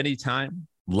at you at any time,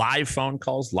 live phone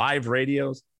calls, live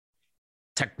radios,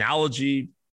 technology,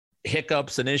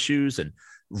 hiccups and issues, and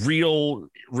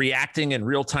reacting in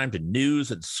real time to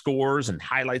news and scores and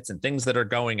highlights and things that are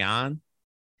going on.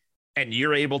 And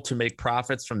you're able to make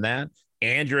profits from that.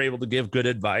 And you're able to give good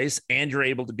advice. And you're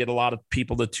able to get a lot of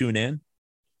people to tune in.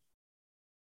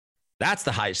 That's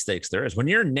the high stakes there is. When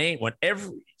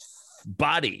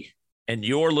everybody and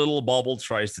your little bubble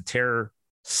tries to tear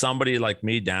somebody like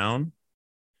me down,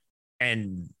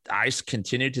 and I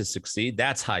continue to succeed,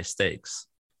 that's high stakes.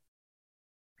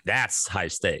 That's high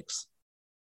stakes.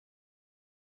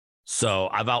 So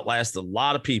I've outlasted a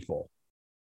lot of people,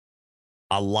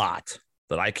 a lot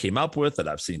that I came up with, that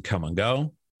I've seen come and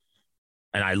go.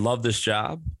 And I love this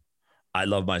job. I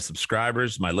love my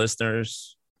subscribers, my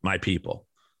listeners, my people.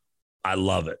 I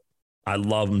love it. I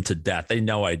love them to death. They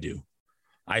know I do.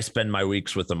 I spend my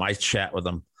weeks with them. I chat with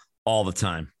them all the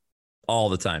time. All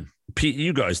the time. Pete,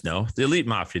 you guys know. The Elite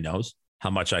Mafia knows how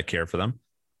much I care for them.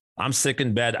 I'm sick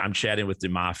in bed. I'm chatting with the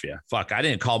Mafia. Fuck, I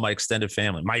didn't call my extended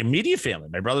family. My immediate family,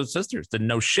 my brothers and sisters, didn't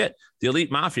know shit. The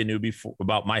Elite Mafia knew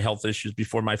about my health issues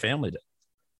before my family did.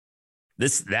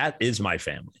 That is my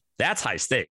family. That's high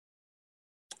stakes.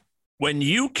 When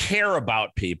you care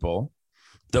about people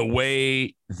the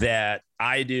way that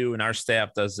I do and our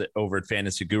staff does it over at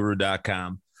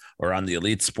fantasyguru.com or on the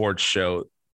Elite Sports Show,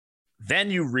 then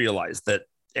you realize that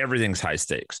everything's high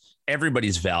stakes.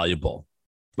 Everybody's valuable,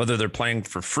 whether they're playing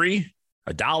for free,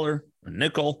 $1, a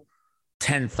nickel,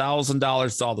 $10,000,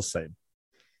 it's all the same.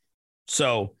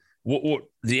 So what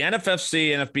the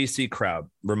NFFC, NFBC crowd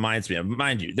reminds me of,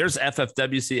 mind you, there's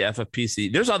FFWC,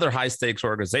 FFPC. There's other high stakes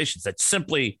organizations that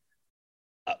simply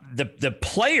the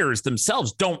players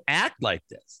themselves don't act like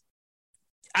this.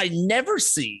 I never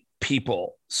see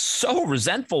people so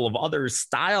resentful of other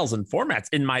styles and formats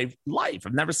in my life.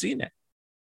 I've never seen it.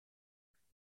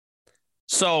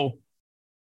 So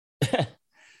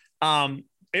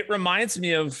it reminds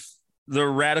me of the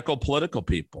radical political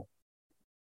people,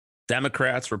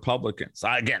 Democrats, Republicans.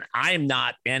 Again, I'm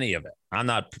not any of it. I'm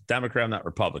not Democrat. I'm not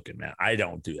Republican, man. I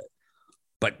don't do it.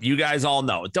 But you guys all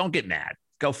know, don't get mad.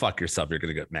 Go fuck yourself. You're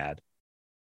going to get mad.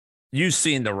 You've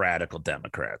seen the radical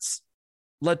Democrats.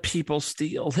 Let people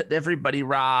steal. Let everybody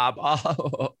rob.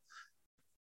 Oh.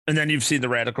 And then you've seen the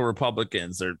radical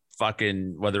Republicans. They're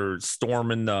fucking, whether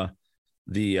storming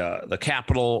the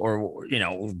Capitol or,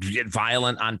 get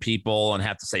violent on people and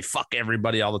have to say fuck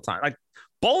everybody all the time. Like,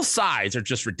 both sides are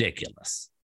just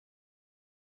ridiculous.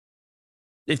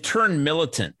 They've turned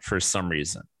militant for some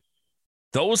reason.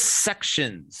 Those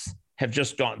sections have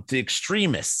just gone, the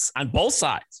extremists on both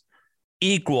sides,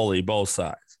 equally both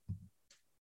sides.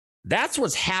 That's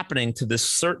what's happening to this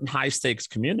certain high stakes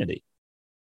community.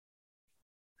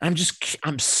 I'm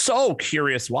so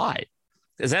curious why.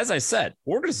 Because as I said,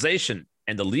 organization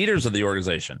and the leaders of the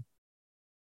organization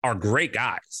are great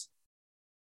guys,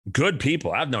 good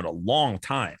people I've known a long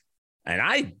time. And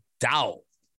I doubt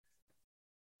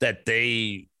that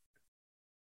they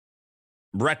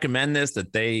recommend this,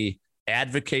 that they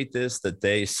advocate this, that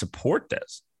they support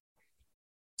this.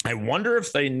 I wonder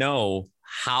if they know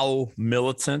how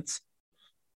militant,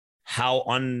 how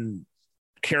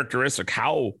uncharacteristic,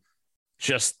 how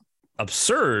just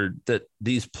absurd that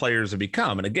these players have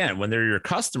become. And again, when they're your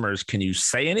customers, can you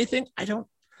say anything?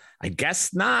 I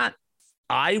guess not.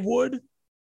 I would.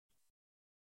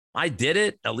 I did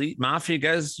it. Elite Mafia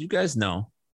guys, you guys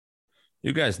know.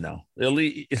 You guys know.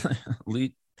 Elite,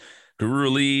 Guru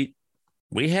Elite.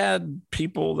 We had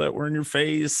people that were in your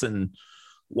face and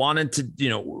wanted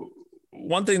to,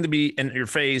 one thing to be in your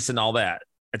face and all that.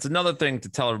 It's another thing to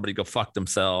tell everybody go fuck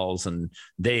themselves and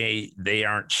they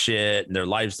aren't shit and their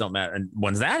lives don't matter. And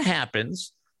when that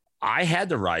happens, I had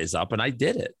to rise up and I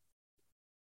did it.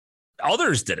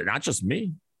 Others did it, not just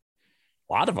me.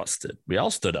 A lot of us did. We all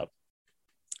stood up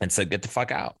and said, get the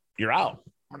fuck out. You're out.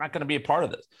 We're not going to be a part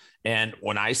of this. And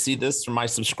when I see this from my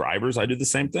subscribers, I do the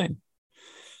same thing.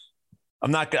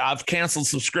 I've canceled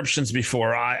subscriptions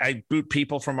before. I boot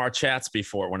people from our chats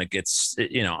before when it gets,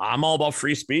 I'm all about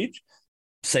free speech.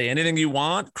 Say anything you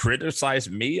want, criticize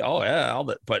me. Oh yeah. All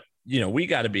that. But we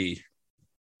got to be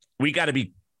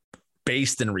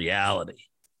based in reality.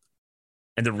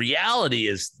 And the reality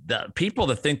is that people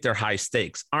that think they're high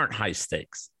stakes aren't high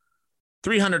stakes.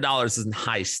 $300 isn't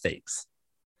high stakes.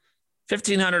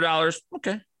 $1,500.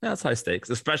 Okay. That's high stakes,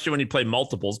 especially when you play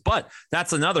multiples. But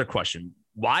that's another question.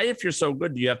 Why, if you're so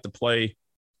good, do you have to play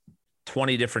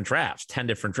 20 different drafts, 10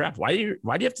 different drafts? Why do you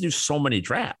have to do so many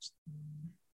drafts?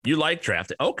 You like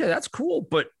drafting. Okay, that's cool.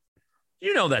 But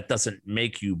that doesn't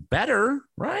make you better,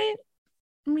 right?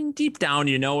 I mean, deep down,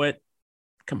 you know it.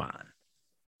 Come on.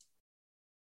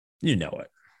 You know it.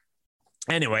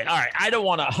 Anyway, all right. I don't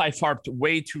want to harp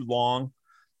way too long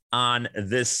on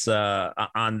this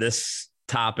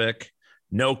topic.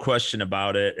 No question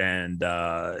about it. And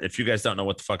if you guys don't know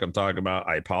what the fuck I'm talking about,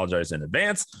 I apologize in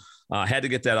advance. I had to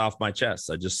get that off my chest.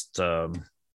 I just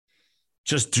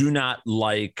do not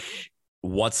like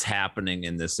what's happening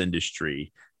in this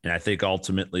industry. And I think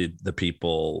ultimately the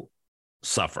people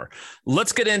suffer.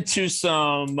 Let's get into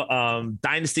some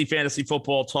dynasty fantasy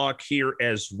football talk here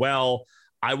as well.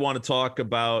 I want to talk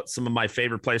about some of my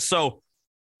favorite plays. So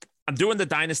I'm doing the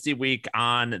Dynasty Week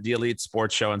on the Elite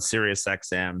Sports Show on Sirius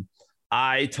XM.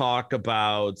 I talk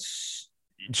about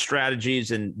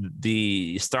strategies in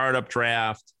the startup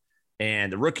draft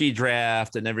and the rookie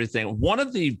draft and everything. One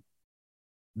of the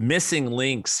missing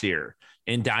links here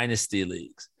in Dynasty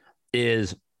leagues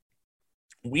is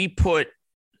we put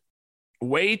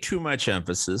way too much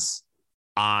emphasis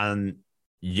on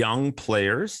young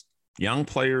players. Young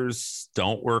players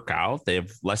don't work out. They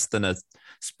have less than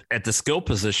at the skill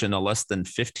position, a less than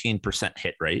 15%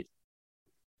 hit rate.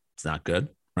 It's not good,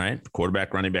 right?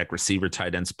 Quarterback, running back, receiver,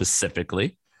 tight end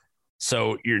specifically.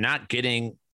 So you're not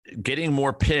getting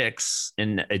more picks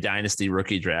in a dynasty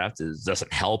rookie draft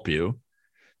doesn't help you.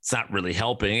 It's not really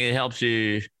helping. It helps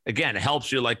you. Again, it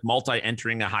helps you like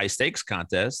multi-entering a high stakes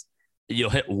contest. You'll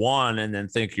hit one and then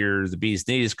think you're the bee's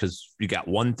knees because you got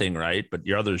one thing right, but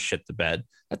your others shit the bed.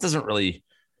 That doesn't really,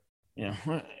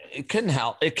 it can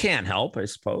help. It can help, I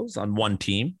suppose, on one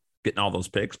team getting all those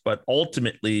picks, but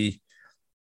ultimately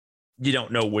you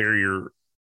don't know where you're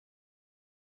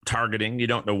targeting. You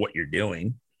don't know what you're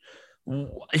doing.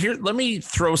 Here, let me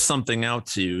throw something out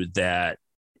to you that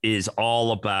is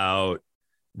all about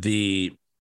a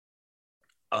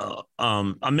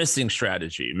missing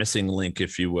strategy, missing link,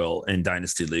 if you will, in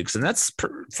dynasty leagues. And that's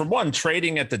for one,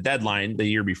 trading at the deadline the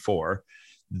year before.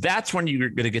 That's when you're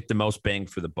going to get the most bang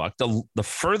for the buck. The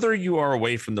further you are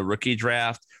away from the rookie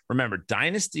draft, remember,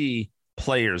 dynasty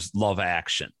players love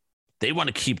action. They want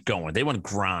to keep going. They want to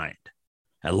grind.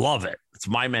 I love it. It's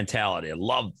my mentality.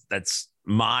 That's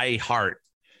my heart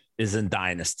is in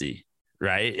dynasty,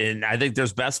 right? And I think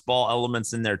there's best ball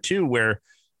elements in there too, where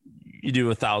you do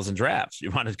 1,000 drafts. You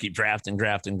want to keep drafting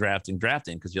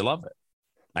because you love it.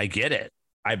 I get it.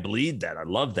 I bleed that. I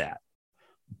love that.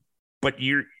 But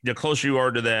the closer you are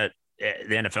to the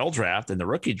NFL draft and the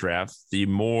rookie draft, the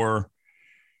more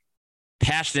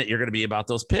passionate you're going to be about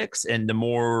those picks and the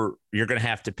more you're going to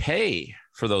have to pay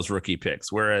for those rookie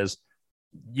picks. Whereas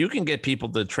you can get people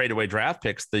to trade away draft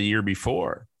picks the year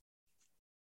before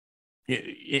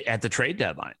at the trade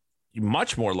deadline. You're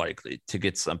much more likely to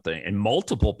get something and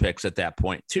multiple picks at that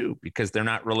point too, because they're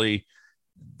not really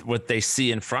what they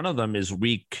see in front of them is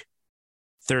week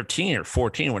 13 or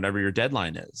 14, whatever your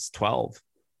deadline is, 12,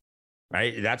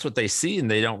 right? That's what they see. And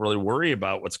they don't really worry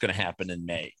about what's going to happen in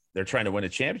May. They're trying to win a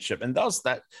championship. And thus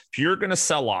that if you're going to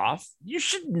sell off, you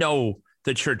should know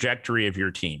the trajectory of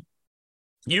your team.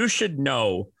 You should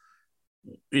know,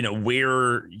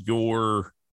 where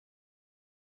your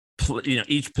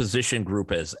each position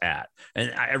group is at.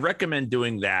 And I recommend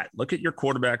doing that. Look at your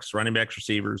quarterbacks, running backs,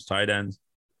 receivers, tight ends,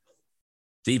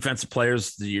 defensive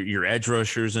players, your edge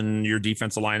rushers and your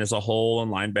defensive line as a whole,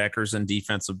 and linebackers and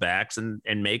defensive backs, and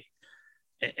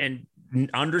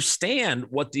understand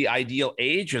what the ideal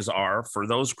ages are for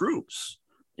those groups.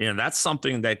 That's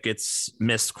something that gets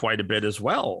missed quite a bit as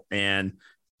well. And,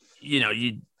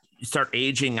 you start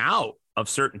aging out of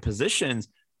certain positions,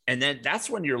 and then that's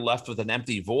when you're left with an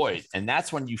empty void. And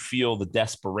that's when you feel the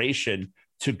desperation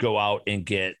to go out and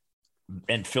get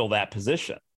and fill that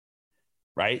position.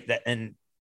 Right.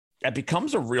 That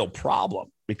becomes a real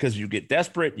problem because you get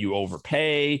desperate, you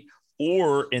overpay,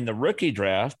 or in the rookie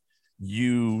draft,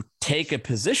 you take a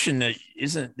position that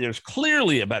there's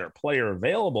clearly a better player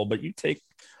available, but you take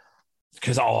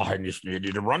because I just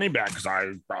needed a running back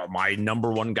because my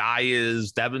number one guy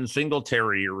is Devin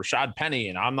Singletary or Rashad Penny,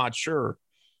 and I'm not sure.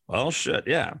 Well, shit,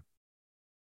 yeah.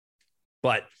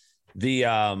 But the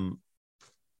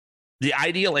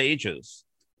ideal ages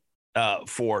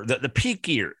for the peak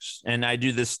years, and I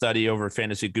do this study over at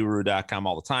fantasyguru.com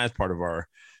all the time as part of our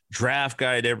draft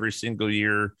guide every single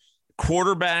year.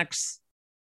 Quarterbacks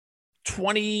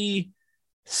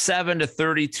 27 to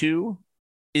 32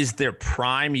 is their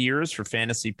prime years for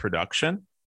fantasy production.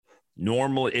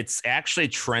 Normally, it's actually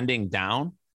trending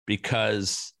down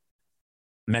because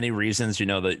many reasons,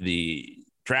 the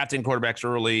drafting quarterbacks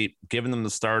early, giving them the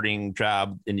starting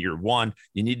job in year one.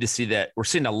 You need to see that we're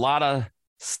seeing a lot of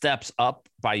steps up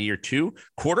by year two.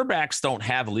 Quarterbacks don't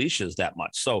have leashes that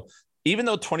much. So even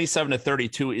though 27 to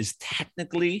 32 is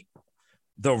technically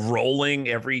the rolling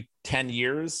every 10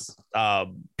 years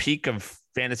peak of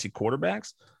fantasy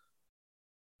quarterbacks,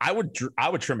 I would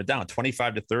trim it down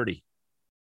 25 to 30.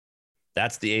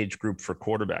 That's the age group for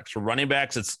quarterbacks. For running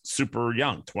backs, it's super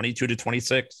young, 22 to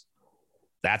 26.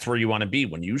 That's where you want to be.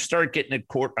 When you start getting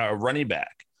a running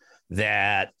back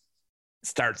that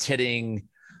starts hitting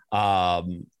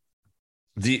the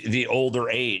older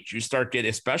age, you start getting,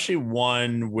 especially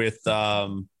one with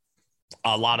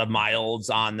a lot of miles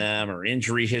on them or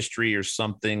injury history or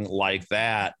something like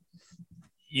that,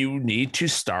 you need to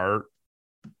start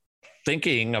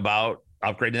thinking about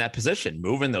upgrading that position,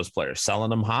 moving those players, selling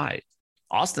them high.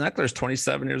 Austin Eckler is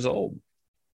 27 years old.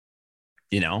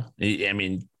 I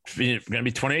mean, going to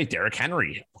be 28. Derrick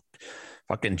Henry,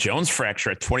 fucking Jones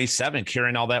fracture at 27,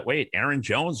 carrying all that weight. Aaron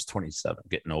Jones, 27,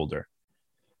 getting older,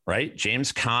 right?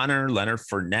 James Conner, Leonard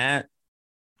Fournette,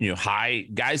 high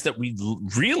guys that we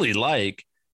really like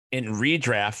in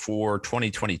redraft for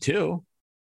 2022.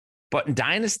 But in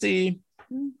Dynasty,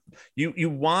 you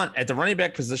want, at the running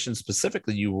back position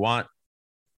specifically, you want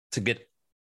to get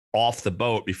off the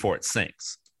boat before it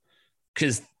sinks.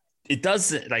 Because it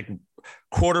doesn't, like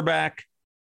quarterback,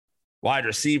 wide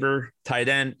receiver, tight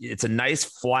end, it's a nice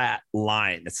flat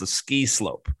line. It's a ski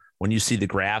slope. When you see the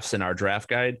graphs in our draft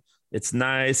guide, it's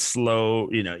nice, slow,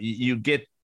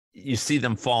 you see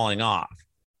them falling off.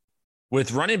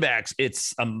 With running backs,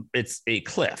 it's a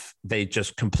cliff. They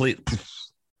just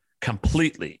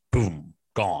completely, boom,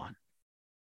 gone.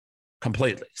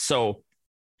 Completely. So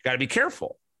you got to be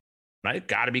careful, right?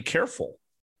 Got to be careful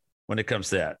when it comes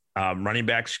to that. Running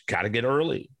backs got to get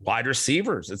early. Wide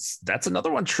receivers, that's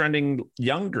another one trending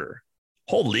younger.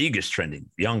 Whole league is trending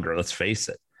younger, let's face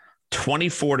it.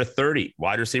 24 to 30.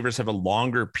 Wide receivers have a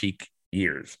longer peak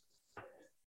years.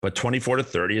 But 24 to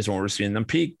 30 is when we're seeing them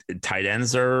peak. Tight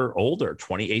ends are older,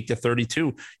 28 to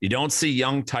 32. You don't see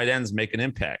young tight ends make an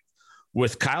impact.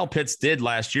 What Kyle Pitts did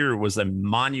last year was a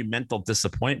monumental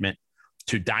disappointment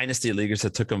to dynasty leaguers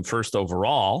that took him first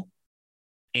overall.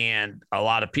 And a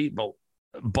lot of people,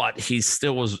 but he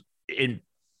still was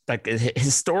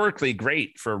historically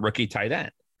great for a rookie tight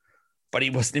end. But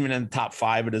he wasn't even in the top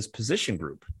 5 of his position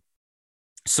group.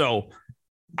 So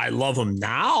I love him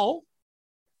now.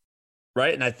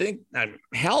 Right. And I think,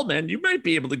 hell, man, you might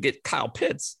be able to get Kyle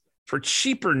Pitts for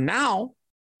cheaper now.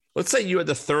 Let's say you had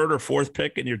the 3rd or 4th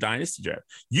pick in your dynasty draft.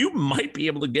 You might be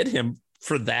able to get him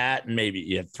for that. And maybe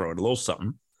you had to throw in a little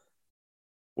something.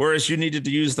 Whereas you needed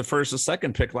to use the 1st or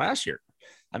 2nd pick last year.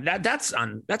 I mean,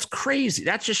 that's crazy.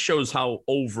 That just shows how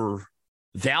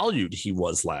overvalued he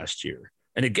was last year.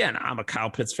 And again, I'm a Kyle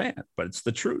Pitts fan, but it's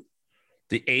the truth.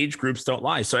 The age groups don't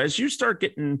lie. So as you start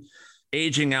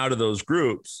aging out of those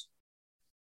groups,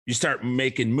 you start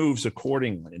making moves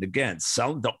accordingly. And again,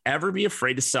 don't ever be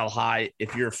afraid to sell high.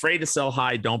 If you're afraid to sell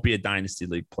high, don't be a dynasty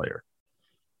league player.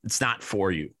 It's not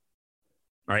for you.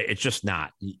 All right. It's just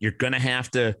not. You're going to have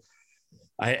to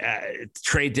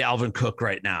trade Dalvin Cook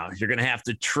right now. You're going to have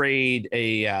to trade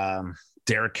a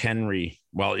Derrick Henry.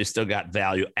 Well, you still got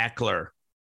value. Eckler.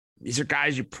 These are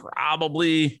guys you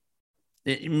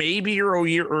maybe you're a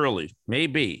year early.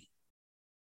 Maybe.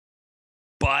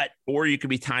 Or you could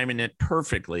be timing it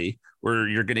perfectly where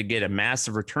you're going to get a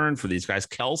massive return for these guys.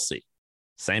 Kelsey,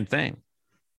 same thing.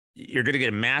 You're going to get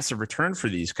a massive return for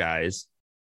these guys,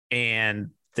 and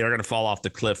they're going to fall off the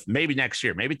cliff maybe next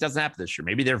year. Maybe it doesn't happen this year.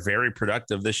 Maybe they're very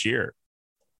productive this year.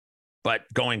 But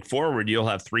going forward, you'll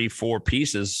have 3-4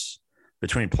 pieces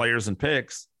between players and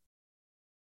picks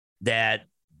that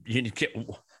you get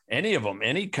any of them,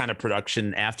 any kind of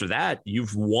production after that,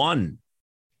 you've won.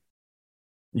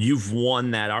 You've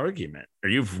won that argument, or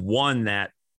you've won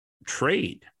that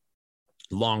trade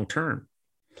long term.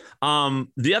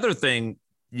 The other thing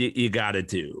you got to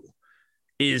do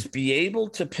is be able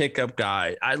to pick up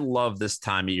guys. I love this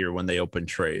time of year when they open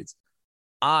trades.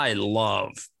 I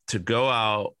love to go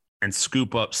out and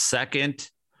scoop up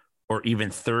 2nd or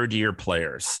even 3rd year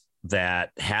players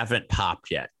that haven't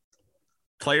popped yet.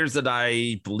 Players that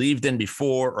I believed in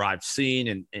before, or I've seen,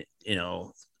 and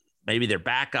maybe they're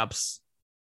backups.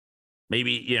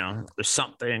 Maybe, there's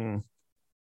something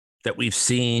that we've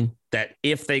seen that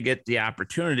if they get the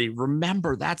opportunity,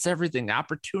 remember, that's everything.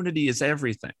 Opportunity is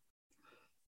everything.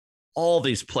 All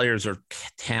these players are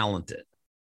talented.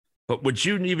 But would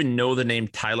you even know the name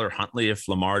Tyler Huntley if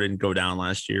Lamar didn't go down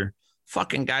last year?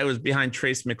 Fucking guy was behind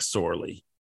Trace McSorley.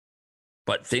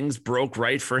 But things broke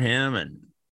right for him, and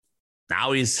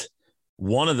now he's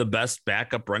one of the best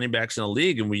backup running backs in the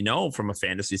league. And we know from a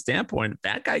fantasy standpoint, if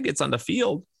that guy gets on the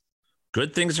field,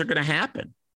 good things are going to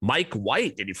happen. Mike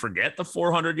White, did you forget the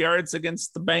 400 yards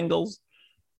against the Bengals?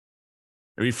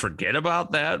 Did we forget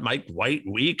about that? Mike White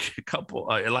week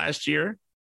last year.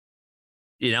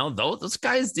 Those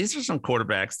guys, these are some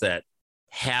quarterbacks that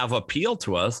have appeal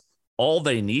to us. All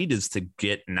they need is to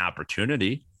get an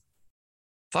opportunity.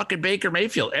 Fucking Baker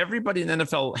Mayfield. Everybody in the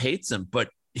NFL hates him, but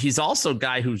he's also a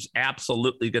guy who's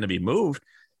absolutely going to be moved.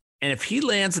 And if he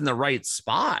lands in the right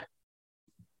spot,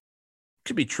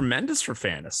 could be tremendous for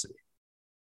fantasy,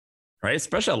 right?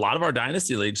 Especially a lot of our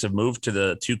dynasty leagues have moved to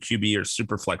the 2 QB or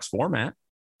super flex format.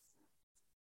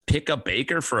 pick up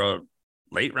Baker for a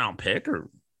late round pick, or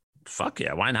fuck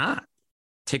yeah, why not?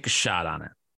 Take a shot on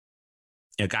it.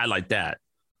 A guy like that.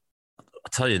 I'll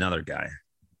tell you another guy.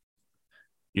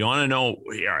 You want to know? All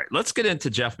right, let's get into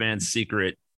Jeff Mann's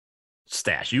secret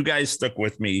stash. You guys stuck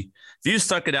with me. If you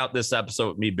stuck it out this episode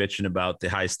with me bitching about the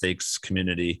high stakes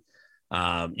community,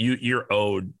 you're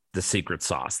owed the secret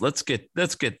sauce. Let's get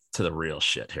to the real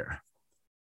shit here.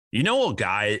 You know, a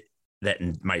guy that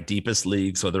in my deepest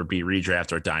leagues, whether it be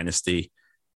redraft or dynasty,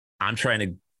 I'm trying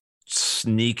to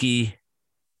sneaky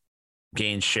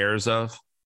gain shares of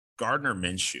Gardner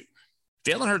Minshew.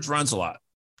 Jalen Hurts runs a lot.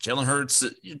 Jalen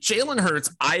Hurts,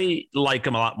 I like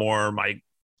him a lot more. My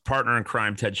partner in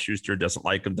crime, Ted Schuster, doesn't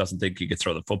like him, doesn't think he could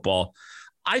throw the football.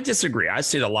 I disagree. I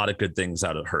see a lot of good things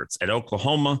out of Hurts. At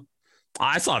Oklahoma,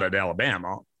 I saw it at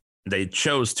Alabama. They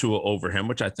chose Tua over him,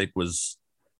 which I think was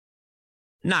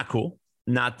not cool.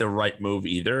 Not the right move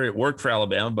either. It worked for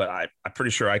Alabama, but I'm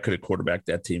pretty sure I could have quarterbacked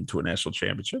that team to a national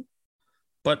championship.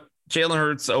 But Jalen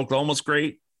Hurts, Oklahoma's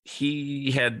great.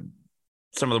 He had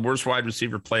some of the worst wide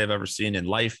receiver play I've ever seen in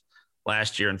life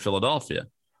last year in Philadelphia.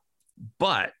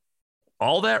 But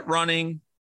all that running,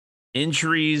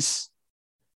 injuries,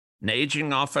 an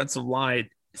aging offensive line,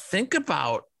 think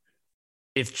about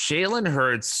if Jalen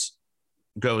Hurts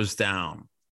goes down,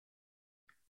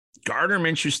 Gardner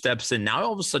Minshew steps in. Now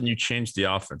all of a sudden you change the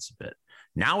offense a bit.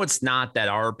 Now it's not that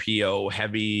RPO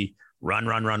heavy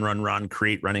run,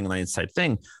 create running lanes type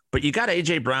thing. But you got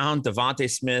A.J. Brown, Devontae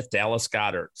Smith, Dallas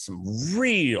Goedert, some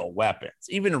real weapons.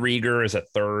 Even Rieger is a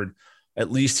third.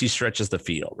 At least he stretches the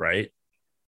field, right?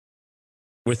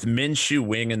 With Minshew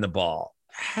winging the ball.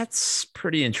 That's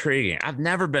pretty intriguing. I've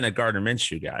never been a Gardner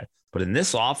Minshew guy. But in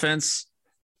this offense,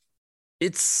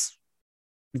 this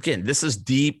is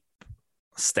deep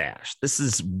stash. This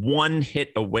is one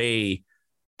hit away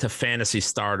to fantasy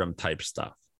stardom type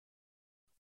stuff.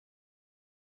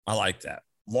 I like that.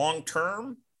 Long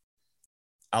term,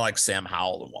 I like Sam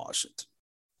Howell in Washington.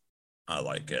 I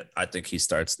like it. I think he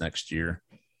starts next year.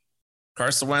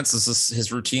 Carson Wentz,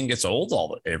 his routine gets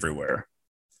old everywhere.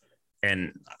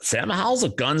 And Sam Howell's a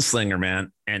gunslinger,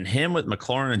 man. And him with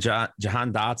McLaurin and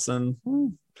Jahan Dotson,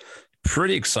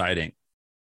 pretty exciting,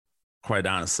 quite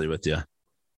honestly with you.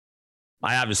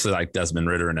 I obviously like Desmond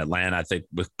Ridder in Atlanta. I think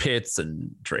with Pitts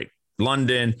and Drake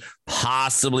London,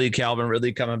 possibly Calvin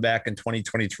Ridley coming back in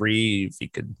 2023, if he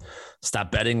could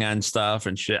stop betting on stuff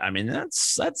and shit. I mean,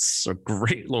 that's a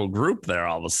great little group there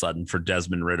all of a sudden for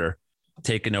Desmond Ridder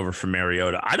taking over from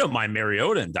Mariota. I don't mind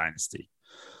Mariota in Dynasty.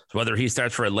 So whether he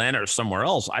starts for Atlanta or somewhere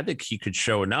else, I think he could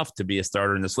show enough to be a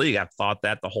starter in this league. I've thought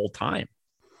that the whole time.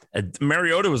 And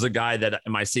Mariota was a guy that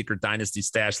in my secret Dynasty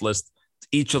stash list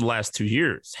each of the last 2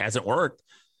 years hasn't worked.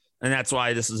 And that's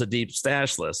why this is a deep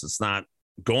stash list. It's not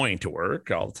going to work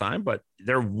all the time, but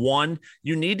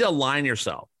you need to align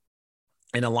yourself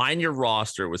and align your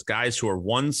roster with guys who are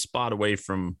one spot away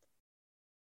from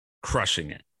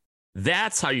crushing it.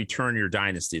 That's how you turn your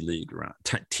dynasty league around,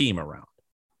 team around.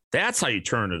 That's how you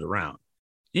turn it around.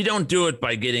 You don't do it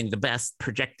by getting the best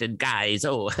projected guys. This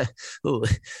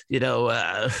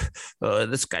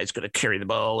guy's going to carry the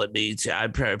ball. It means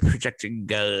I'm projecting,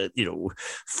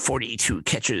 42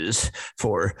 catches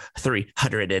for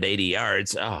 380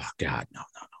 yards. Oh, God, no.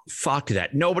 Fuck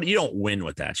that. You don't win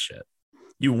with that shit.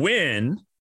 You win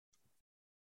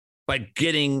by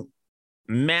getting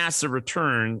massive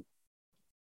return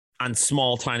on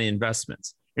small, tiny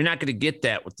investments. You're not going to get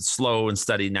that with the slow and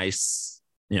steady, nice.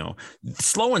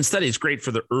 Slow and steady is great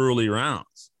for the early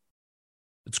rounds.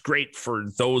 It's great for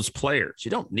those players.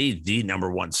 You don't need the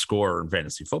number one scorer in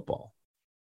fantasy football.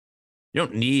 You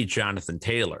don't need Jonathan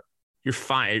Taylor. You're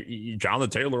fine. Jonathan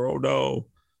Taylor, oh no.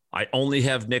 I only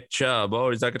have Nick Chubb.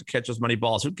 Oh, he's not going to catch as many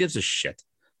balls. Who gives a shit?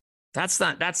 That's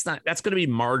going to be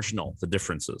marginal, the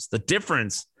differences. The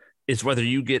difference is whether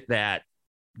you get that,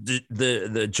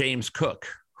 the James Cook,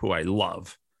 who I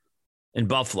love, in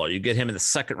Buffalo. You get him in the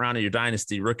second round of your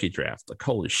dynasty rookie draft. Like,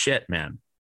 holy shit, man.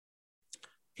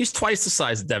 He's twice the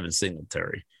size of Devin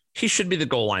Singletary. He should be the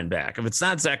goal line back. If it's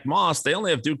not Zach Moss, they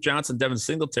only have Duke Johnson, Devin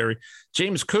Singletary.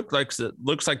 James Cook looks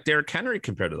like Derrick Henry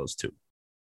compared to those two.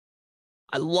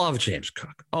 I love James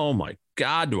Cook. Oh my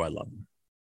God, do I love him.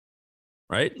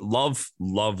 Right? Love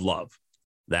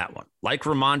that one. Like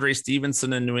Ramondre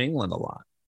Stevenson in New England a lot.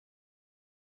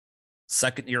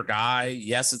 Second-year guy.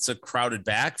 Yes, it's a crowded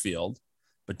backfield,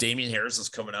 but Damian Harris is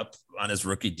coming up on his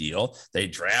rookie deal. They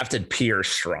drafted Pierre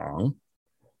Strong.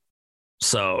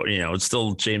 So, it's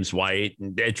still James White.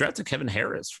 And they drafted Kevin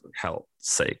Harris, for hell's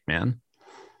sake, man.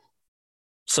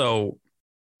 So,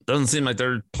 it doesn't seem like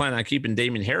they're planning on keeping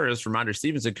Damian Harris. Ramondre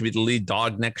Stevenson could be the lead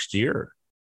dog next year.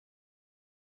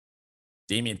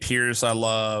 Damian Pierce, I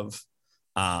love.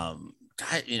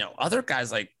 Other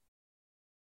guys like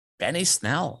Benny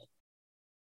Snell.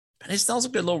 Benny Snell's a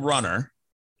good little runner,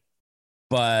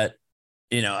 but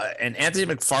and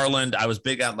Anthony McFarland, I was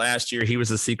big on last year. He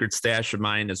was a secret stash of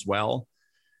mine as well.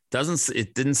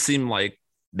 It didn't seem like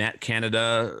Matt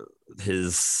Canada,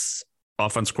 his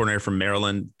offense coordinator from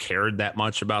Maryland, cared that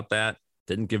much about that.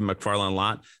 Didn't give McFarland a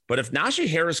lot. But if Najee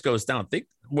Harris goes down, I think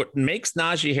what makes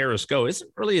Najee Harris go isn't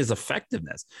really his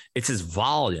effectiveness. It's his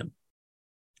volume.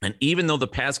 And even though the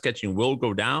pass catching will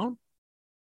go down,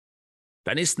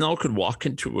 Benny Snell could walk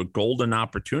into a golden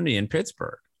opportunity in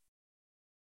Pittsburgh.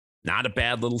 Not a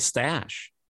bad little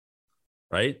stash,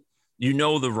 right?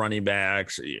 The running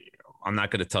backs. I'm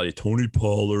not going to tell you Tony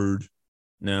Pollard.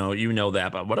 No, you know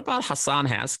that. But what about Hassan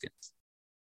Haskins?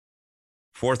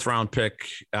 4th round pick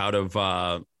out of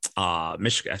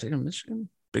Michigan. I think Michigan,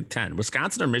 Big Ten,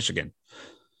 Wisconsin or Michigan.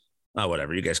 Oh,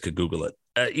 whatever. You guys could Google it.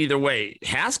 Either way,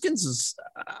 Haskins is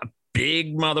a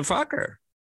big motherfucker.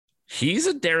 He's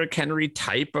a Derrick Henry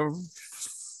type of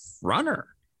runner.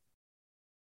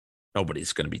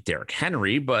 Nobody's going to be Derrick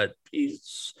Henry, but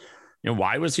he's,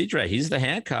 why was he drafted? He's the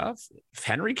handcuff. If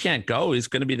Henry can't go, he's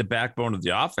going to be the backbone of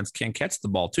the offense, can't catch the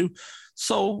ball too.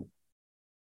 So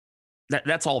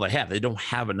that's all they have. They don't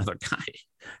have another guy.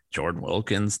 Jordan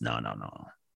Wilkins. No.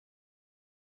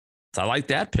 So I like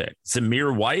that pick.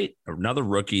 Zamir White, another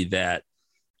rookie that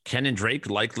Kenyon Drake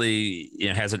likely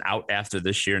has an out after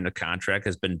this year in the contract,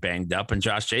 has been banged up. And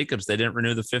Josh Jacobs, they didn't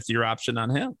renew the 5th-year option on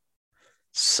him.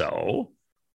 So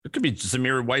it could be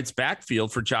Zamir White's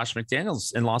backfield for Josh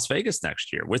McDaniels in Las Vegas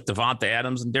next year with Devontae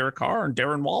Adams and Derek Carr and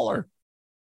Darren Waller.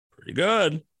 Pretty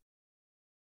good.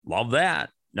 Love that.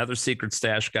 Another secret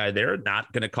stash guy there.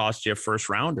 Not going to cost you a 1st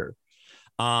rounder.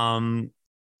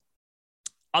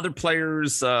 Other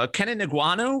players, Kenan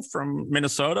Iguanu from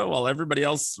Minnesota, while everybody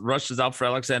else rushes out for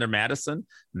Alexander Madison.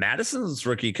 Madison's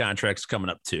rookie contract's coming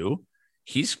up too.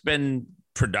 He's been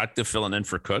productive filling in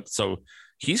for Cook, so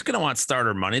he's going to want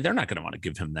starter money. They're not going to want to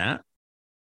give him that.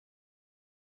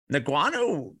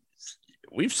 Iguanu,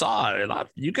 we've saw it a lot.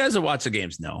 You guys that watch the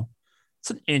games know. It's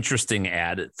an interesting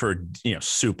ad for,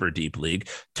 super deep league.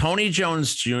 Tony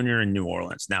Jones Jr. in New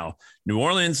Orleans. Now, New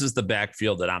Orleans is the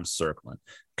backfield that I'm circling.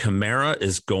 Kamara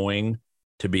is going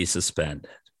to be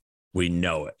suspended. We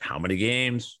know it. How many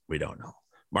games? We don't know.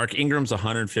 Mark Ingram's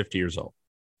 150 years old.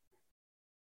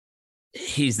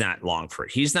 He's not long for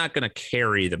it. He's not going to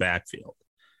carry the backfield.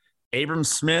 Abram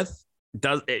Smith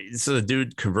this is a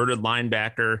dude, converted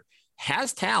linebacker,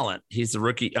 has talent. He's the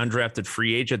rookie undrafted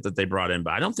free agent that they brought in,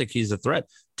 but I don't think he's a threat.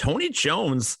 Tony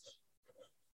Jones,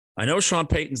 I know Sean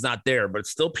Payton's not there, but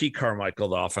it's still Pete Carmichael,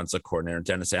 the offensive coordinator, and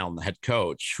Dennis Allen, the head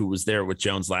coach, who was there with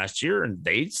Jones last year, and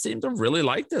they seem to really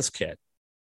like this kid.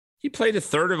 He played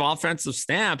 1/3 of offensive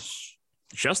snaps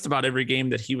just about every game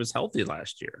that he was healthy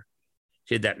last year.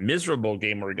 He had that miserable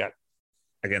game where he got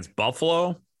against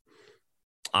Buffalo.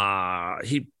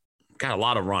 He got a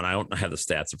lot of run. I don't have the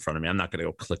stats in front of me. I'm not going to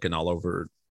go clicking all over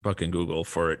fucking Google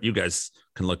for it. You guys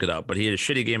can look it up. But he had a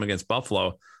shitty game against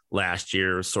Buffalo last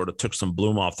year, sort of took some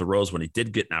bloom off the rose when he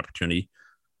did get an opportunity.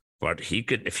 But he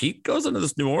could, if he goes into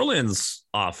this New Orleans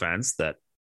offense that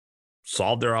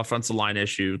solved their offensive line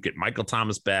issue, get Michael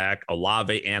Thomas back,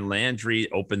 Olave and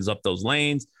Landry, opens up those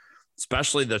lanes,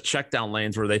 especially the check down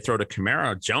lanes where they throw to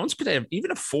Kamara. Jones could have even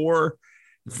if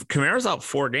Kamara's out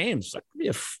 4 games, that could be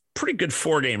a pretty good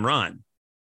 4-game run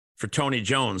for Tony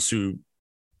Jones, who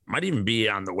might even be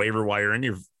on the waiver wire in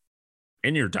your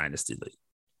dynasty league.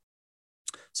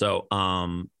 So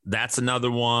that's another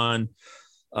one.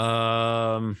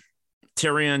 Tyrion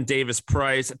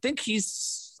Davis-Price. I think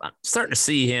I'm starting to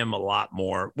see him a lot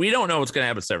more. We don't know what's going to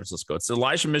happen in San Francisco. It's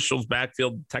Elijah Mitchell's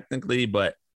backfield technically,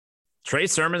 but Trey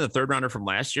Sermon, the 3rd rounder from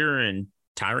last year, and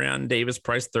Tyrion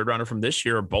Davis-Price, 3rd rounder from this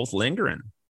year, are both lingering.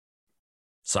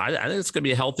 So I think it's going to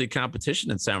be a healthy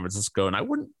competition in San Francisco. And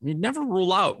you never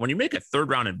rule out when you make a 3rd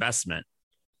round investment,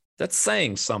 that's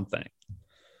saying something,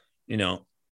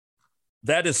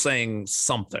 that is saying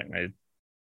something.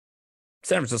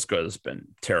 San Francisco has been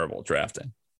terrible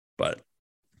drafting, but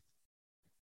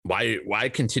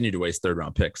why continue to waste 3rd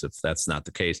round picks if that's not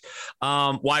the case?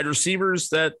 Wide receivers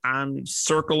that I'm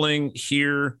circling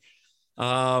here.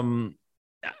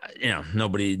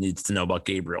 Nobody needs to know about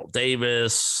Gabriel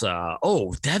Davis.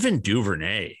 Devin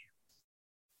Duvernay.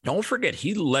 Don't forget,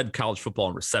 he led college football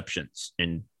in receptions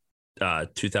in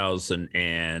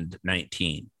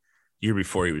 2019, year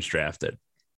before he was drafted,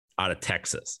 out of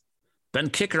Texas.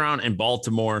 Been kicking around in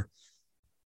Baltimore.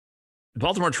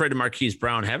 Baltimore traded Marquise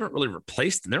Brown. Haven't really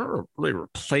replaced him. They never really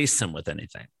replaced him with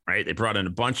anything, right? They brought in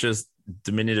a bunch of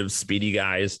diminutive, speedy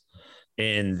guys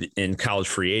in college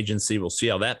free agency. We'll see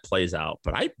how that plays out.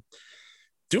 But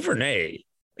Duvernay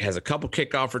has a couple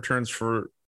kickoff returns for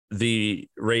the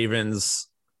Ravens.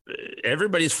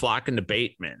 Everybody's flocking to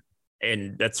Bateman,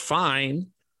 and that's fine.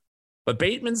 But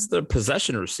Bateman's the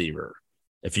possession receiver.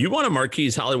 If you want a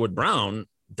Marquise Hollywood Brown,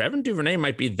 Devin Duvernay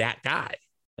might be that guy,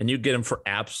 and you get him for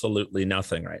absolutely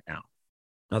nothing right now.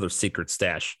 Another secret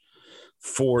stash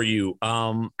for you.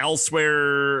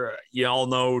 Elsewhere, you all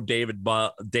know David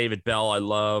Bell. I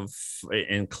love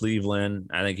in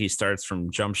Cleveland. I think he starts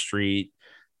from Jump Street,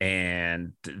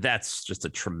 and that's just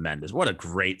what a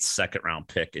great second round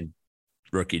pick in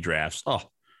rookie drafts. Oh,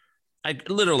 I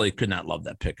literally could not love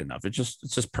that pick enough. It's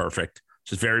just perfect.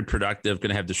 Just very productive. Going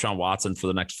to have Deshaun Watson for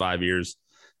the next 5 years.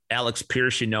 Alex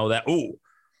Pierce, you know that. Ooh,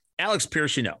 Alex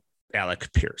Pierce, you know.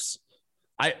 Alec Pierce.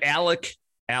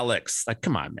 Alex. Like,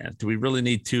 come on, man. Do we really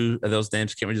need two of those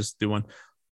names? Can't we just do one?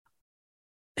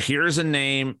 Here's a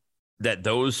name that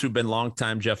those who've been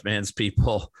longtime Jeff Mans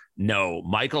people know.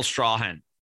 Michael Strahan,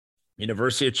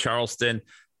 University of Charleston.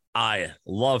 I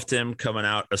loved him coming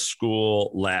out of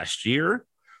school last year.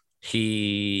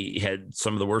 He had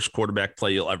some of the worst quarterback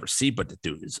play you'll ever see, but the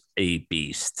dude is a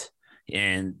beast.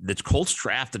 And the Colts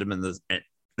drafted him in the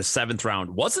 7th round.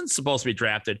 Wasn't supposed to be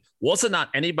drafted. Wasn't on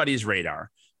anybody's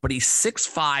radar. But he's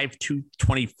 6'5",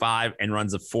 225, and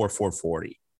runs a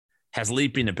 4.40. Has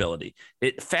leaping ability.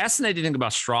 Fascinating thing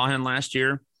about Strahan last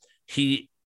year,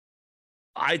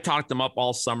 I talked him up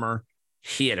all summer.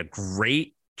 He had a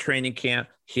great training camp.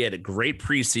 He had a great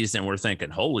preseason. We're thinking,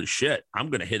 holy shit, I'm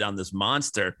going to hit on this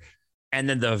monster. And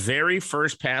then the very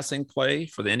first passing play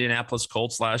for the Indianapolis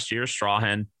Colts last year,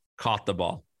 Strahan caught the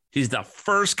ball. He's the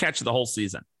first catch of the whole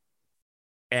season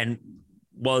and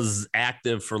was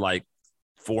active for like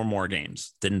 4 more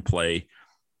games. Didn't play.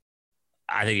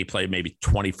 I think he played maybe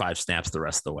 25 snaps the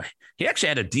rest of the way. He actually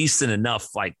had a decent enough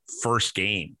like first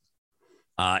game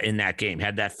in that game.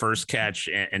 Had that first catch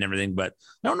and everything, but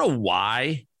I don't know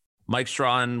why Mike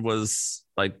Strahan was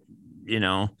like,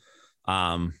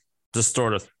 just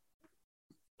sort of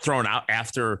thrown out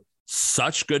after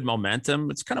such good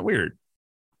momentum. It's kind of weird,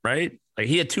 right? Like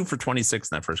he had 2 for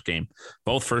 26 in that first game,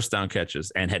 both first down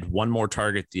catches, and had one more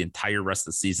target the entire rest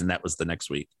of the season. That was the next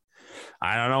week.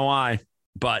 I don't know why,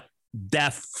 but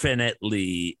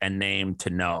definitely a name to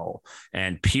know.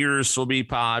 And Pierce will be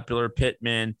popular.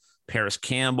 Pittman, Paris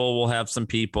Campbell will have some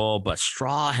people, but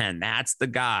Strahan, that's the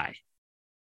guy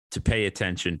to pay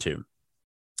attention to.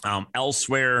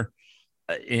 Elsewhere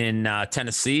in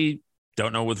Tennessee,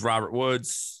 don't know with Robert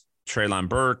Woods, Treylon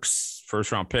Burks,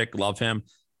 first round pick, love him.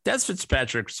 Des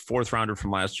Fitzpatrick's 4th rounder from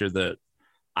last year that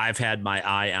I've had my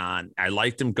eye on. I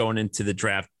liked him going into the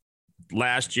draft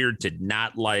last year, did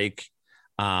not like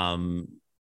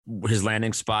his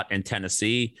landing spot in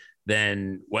Tennessee.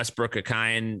 Then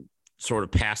Westbrook-Akine sort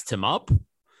of passed him up,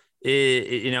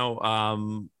 last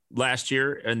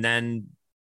year. And then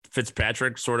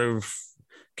Fitzpatrick sort of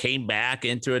came back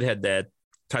into it, had that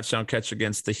touchdown catch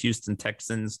against the Houston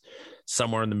Texans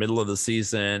somewhere in the middle of the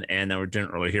season, and we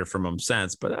didn't really hear from him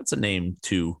since. But that's a name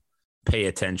to pay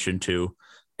attention to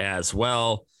as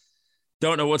well.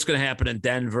 Don't know what's going to happen in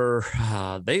Denver.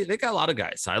 They got a lot of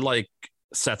guys. I like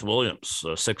Seth Williams, a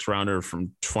 6th rounder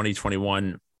from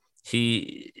 2021.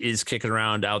 He is kicking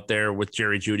around out there with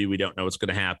Jerry Jeudy. We don't know what's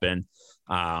going to happen.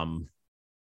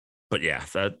 But yeah,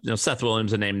 Seth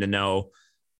Williams, a name to know.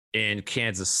 In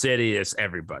Kansas City, it's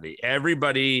everybody.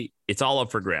 It's all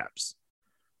up for grabs.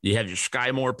 You have your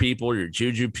Sky Moore people, your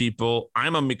Juju people.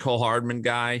 I'm a Mecole Hardman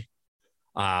guy.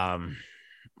 I'm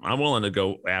willing to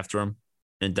go after him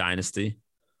in Dynasty.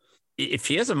 If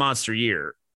he has a monster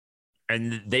year,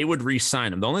 and they would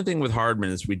re-sign him. The only thing with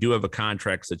Hardman is we do have a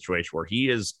contract situation where he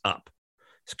is up.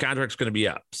 His contract's going to be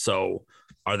up. So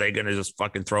are they going to just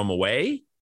fucking throw him away?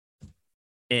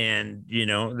 And,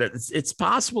 it's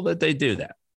possible that they do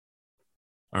that.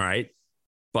 All right.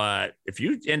 But if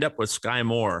you end up with Sky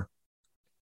Moore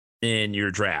in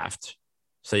your draft,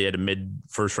 say you had a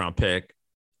mid-first round pick,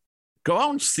 go out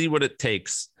and see what it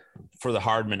takes for the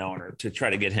Hardman owner to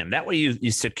try to get him. That way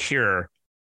you secure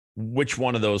which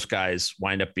one of those guys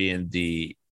wind up being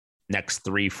the next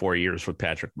 3-4 years with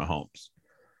Patrick Mahomes.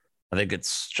 I think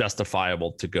it's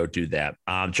justifiable to go do that.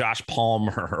 Josh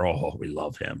Palmer, we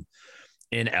love him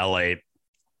in LA.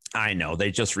 I know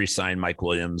they just re-signed Mike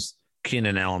Williams.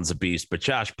 Keenan Allen's a beast, but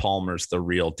Josh Palmer's the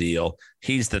real deal.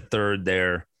 He's the 3rd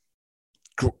there.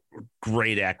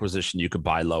 Great acquisition you could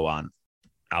buy low on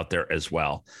out there as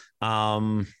well.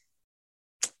 Let's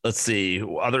see.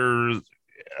 Other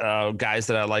guys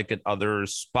that I like at other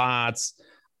spots.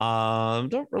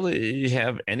 Don't really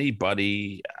have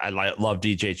anybody. I love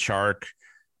DJ Chark.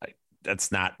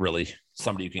 That's not really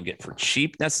somebody you can get for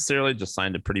cheap necessarily. Just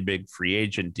signed a pretty big free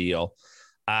agent deal.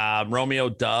 Romeo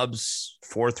Doubs,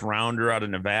 4th rounder out of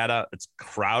Nevada. It's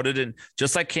crowded, and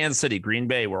just like Kansas City, Green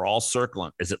Bay, we're all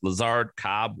circling. Is it Lazard,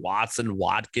 Cobb, Watson,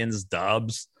 Watkins,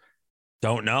 Doubs?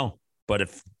 Don't know. But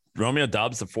if Romeo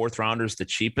Doubs, the 4th rounder, is the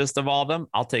cheapest of all of them,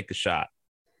 I'll take a shot.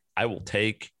 I will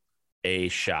take a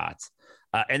shot.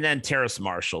 And then Terrace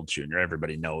Marshall Jr.,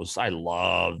 everybody knows. I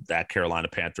love that Carolina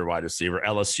Panther wide receiver.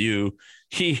 LSU,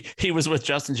 he was with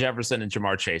Justin Jefferson and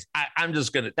Jamar Chase. I'm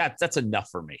just going to, that's enough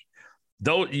for me.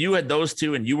 Though you had those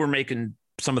two and you were making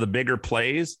some of the bigger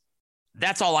plays,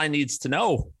 that's all I needs to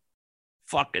know.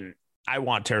 I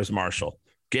want Terrace Marshall.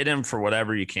 Get him for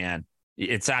whatever you can.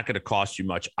 It's not going to cost you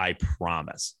much, I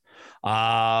promise.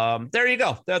 There you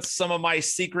go. That's some of my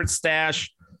secret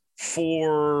stash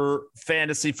for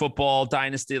fantasy football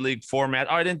dynasty league format.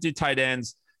 Oh, I didn't do tight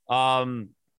ends. Tight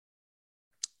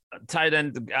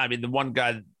end. I mean,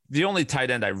 the only tight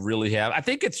end I really have, I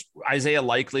think it's Isaiah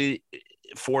Likely,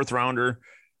 4th rounder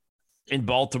in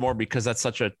Baltimore, because that's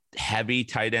such a heavy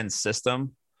tight end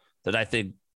system that I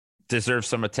think deserves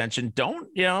some attention.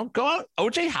 Don't, go out.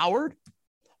 OJ Howard.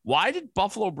 Why did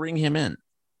Buffalo bring him in?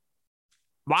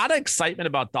 A lot of excitement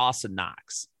about Dawson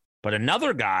Knox, but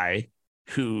another guy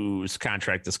whose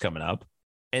contract is coming up,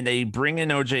 and they bring in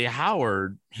OJ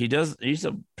Howard. He's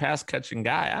a pass catching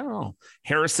guy. I don't know.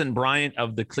 Harrison Bryant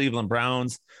of the Cleveland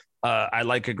Browns. I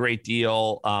like a great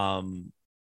deal.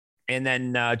 And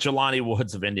then Jelani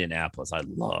Woods of Indianapolis. I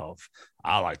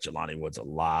like Jelani Woods a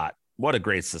lot. What a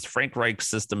great system. Frank Reich's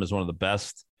system is one of the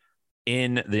best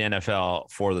in the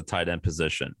NFL for the tight end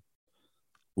position.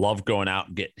 Love going out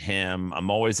and getting him. I'm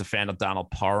always a fan of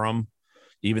Donald Parham.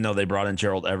 Even though they brought in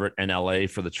Gerald Everett in LA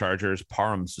for the Chargers,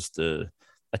 Parham's just a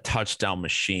touchdown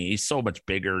machine. He's so much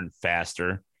bigger and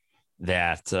faster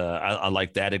that I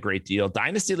like that a great deal.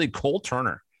 Dynasty League, Cole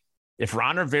Turner. If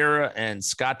Ron Rivera and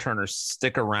Scott Turner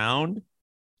stick around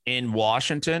in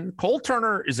Washington, Cole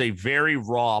Turner is a very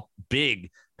raw, big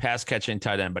pass-catching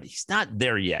tight end, but he's not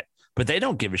there yet. But they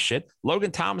don't give a shit. Logan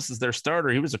Thomas is their starter.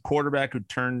 He was a quarterback who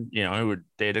turned,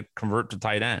 they had to convert to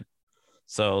tight end.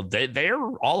 So they're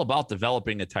all about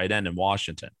developing a tight end in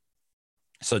Washington.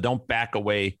 So don't back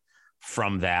away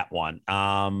from that one.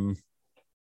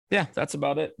 Yeah, that's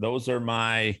about it. Those are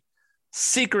my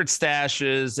secret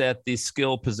stashes at the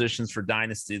skill positions for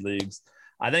dynasty leagues.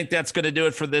 I think that's going to do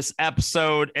it for this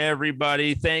episode,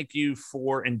 everybody. Thank you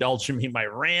for indulging me in my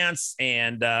rants.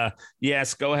 And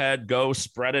yes, go ahead, go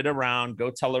spread it around. Go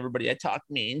tell everybody I talk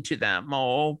mean to them.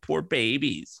 Oh, poor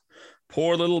babies.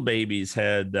 Poor little babies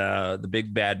had the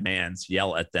big bad mans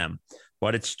yell at them.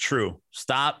 But it's true.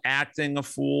 Stop acting a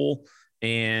fool,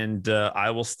 and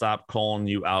I will stop calling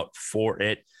you out for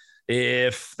it.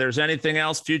 If there's anything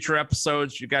else, future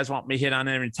episodes, you guys want me to hit on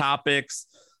any topics,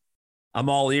 I'm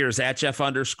all ears at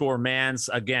Jeff_Mans.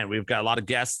 Again, we've got a lot of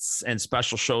guests and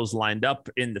special shows lined up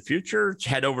in the future.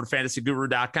 Head over to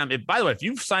fantasyguru.com. By the way, if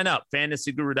you sign up,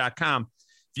 fantasyguru.com,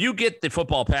 if you get the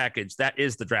football package, that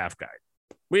is the draft guide.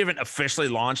 We haven't officially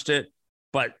launched it,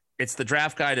 but it's the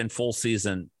draft guide and full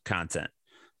season content.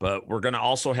 But we're going to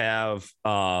also have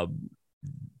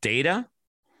data.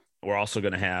 We're also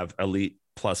going to have Elite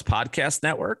Plus Podcast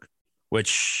Network,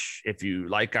 which if you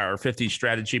like our 50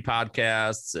 strategy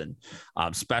podcasts and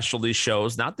specialty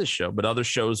shows, not this show, but other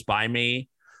shows by me,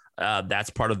 that's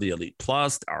part of the Elite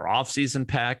Plus, our off-season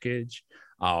package,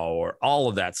 or all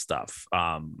of that stuff.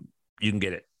 You can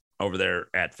get it over there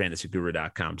at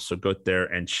fantasyguru.com. So go there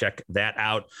and check that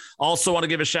out. Also want to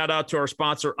give a shout out to our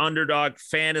sponsor, Underdog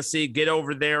Fantasy. Get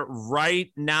over there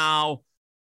right now.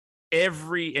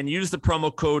 And use the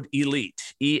promo code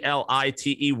ELITE,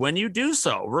 ELITE. When you do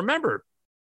so, remember,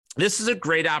 this is a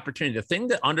great opportunity. The thing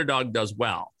that Underdog does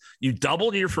well, you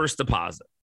double your first deposit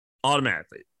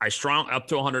automatically. Up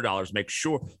to $100. Make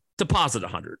sure deposit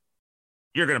 $100.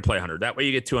 You're going to play $100. That way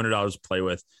you get $200 to play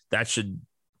with. That should,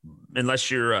 unless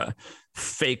you're a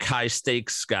fake high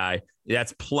stakes guy,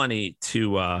 that's plenty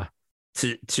to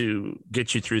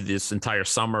get you through this entire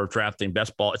summer of drafting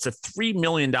best ball. It's a $3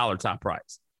 million top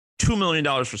prize, $2 million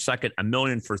for second, $1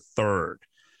 million for third.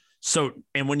 So,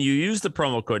 and when you use the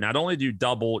promo code, not only do you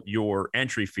double your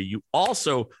entry fee, you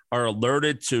also are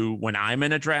alerted to when I'm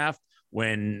in a draft,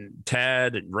 when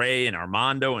Ted and Ray and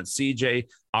Armando and CJ,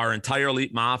 our entire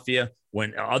Elite Mafia,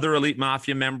 when other Elite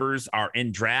Mafia members are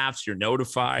in drafts, you're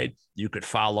notified. You could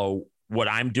follow what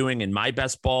I'm doing in my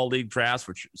best ball league drafts,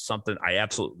 which is something I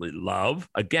absolutely love.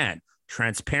 Again,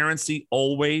 transparency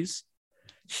always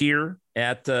here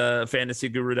at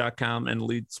fantasyguru.com and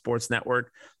Elite Sports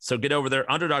Network. So get over there,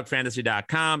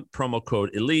 underdogfantasy.com, promo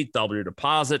code ELITE, double your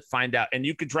deposit, find out. And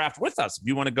you could draft with us if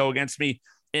you want to go against me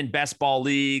in best ball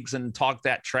leagues and talk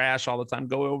that trash all the time,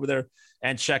 go over there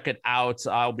and check it out.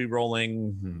 I'll be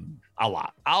rolling a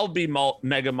lot. I'll be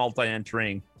mega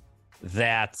multi-entering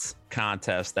that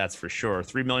contest. That's for sure.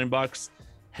 $3 million.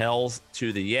 Hells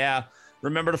to the yeah.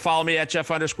 Remember to follow me at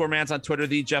Jeff_Mans on Twitter,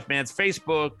 the Jeff Mans,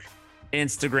 Facebook,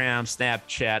 Instagram,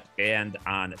 Snapchat, and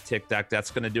on TikTok.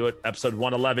 That's going to do it. Episode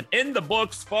 111 in the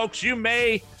books, folks. You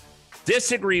may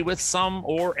disagree with some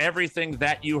or everything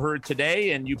that you heard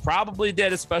today, and you probably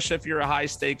did, especially if you're a high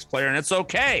stakes player, and it's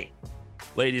okay,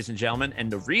 ladies and gentlemen.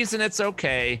 And the reason it's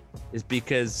okay is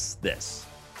because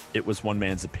it was one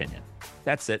man's opinion.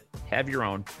 That's it. Have your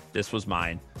own. This was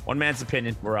mine. One man's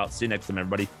opinion. We're out. See you next time,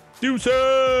 everybody.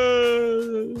 Deuces!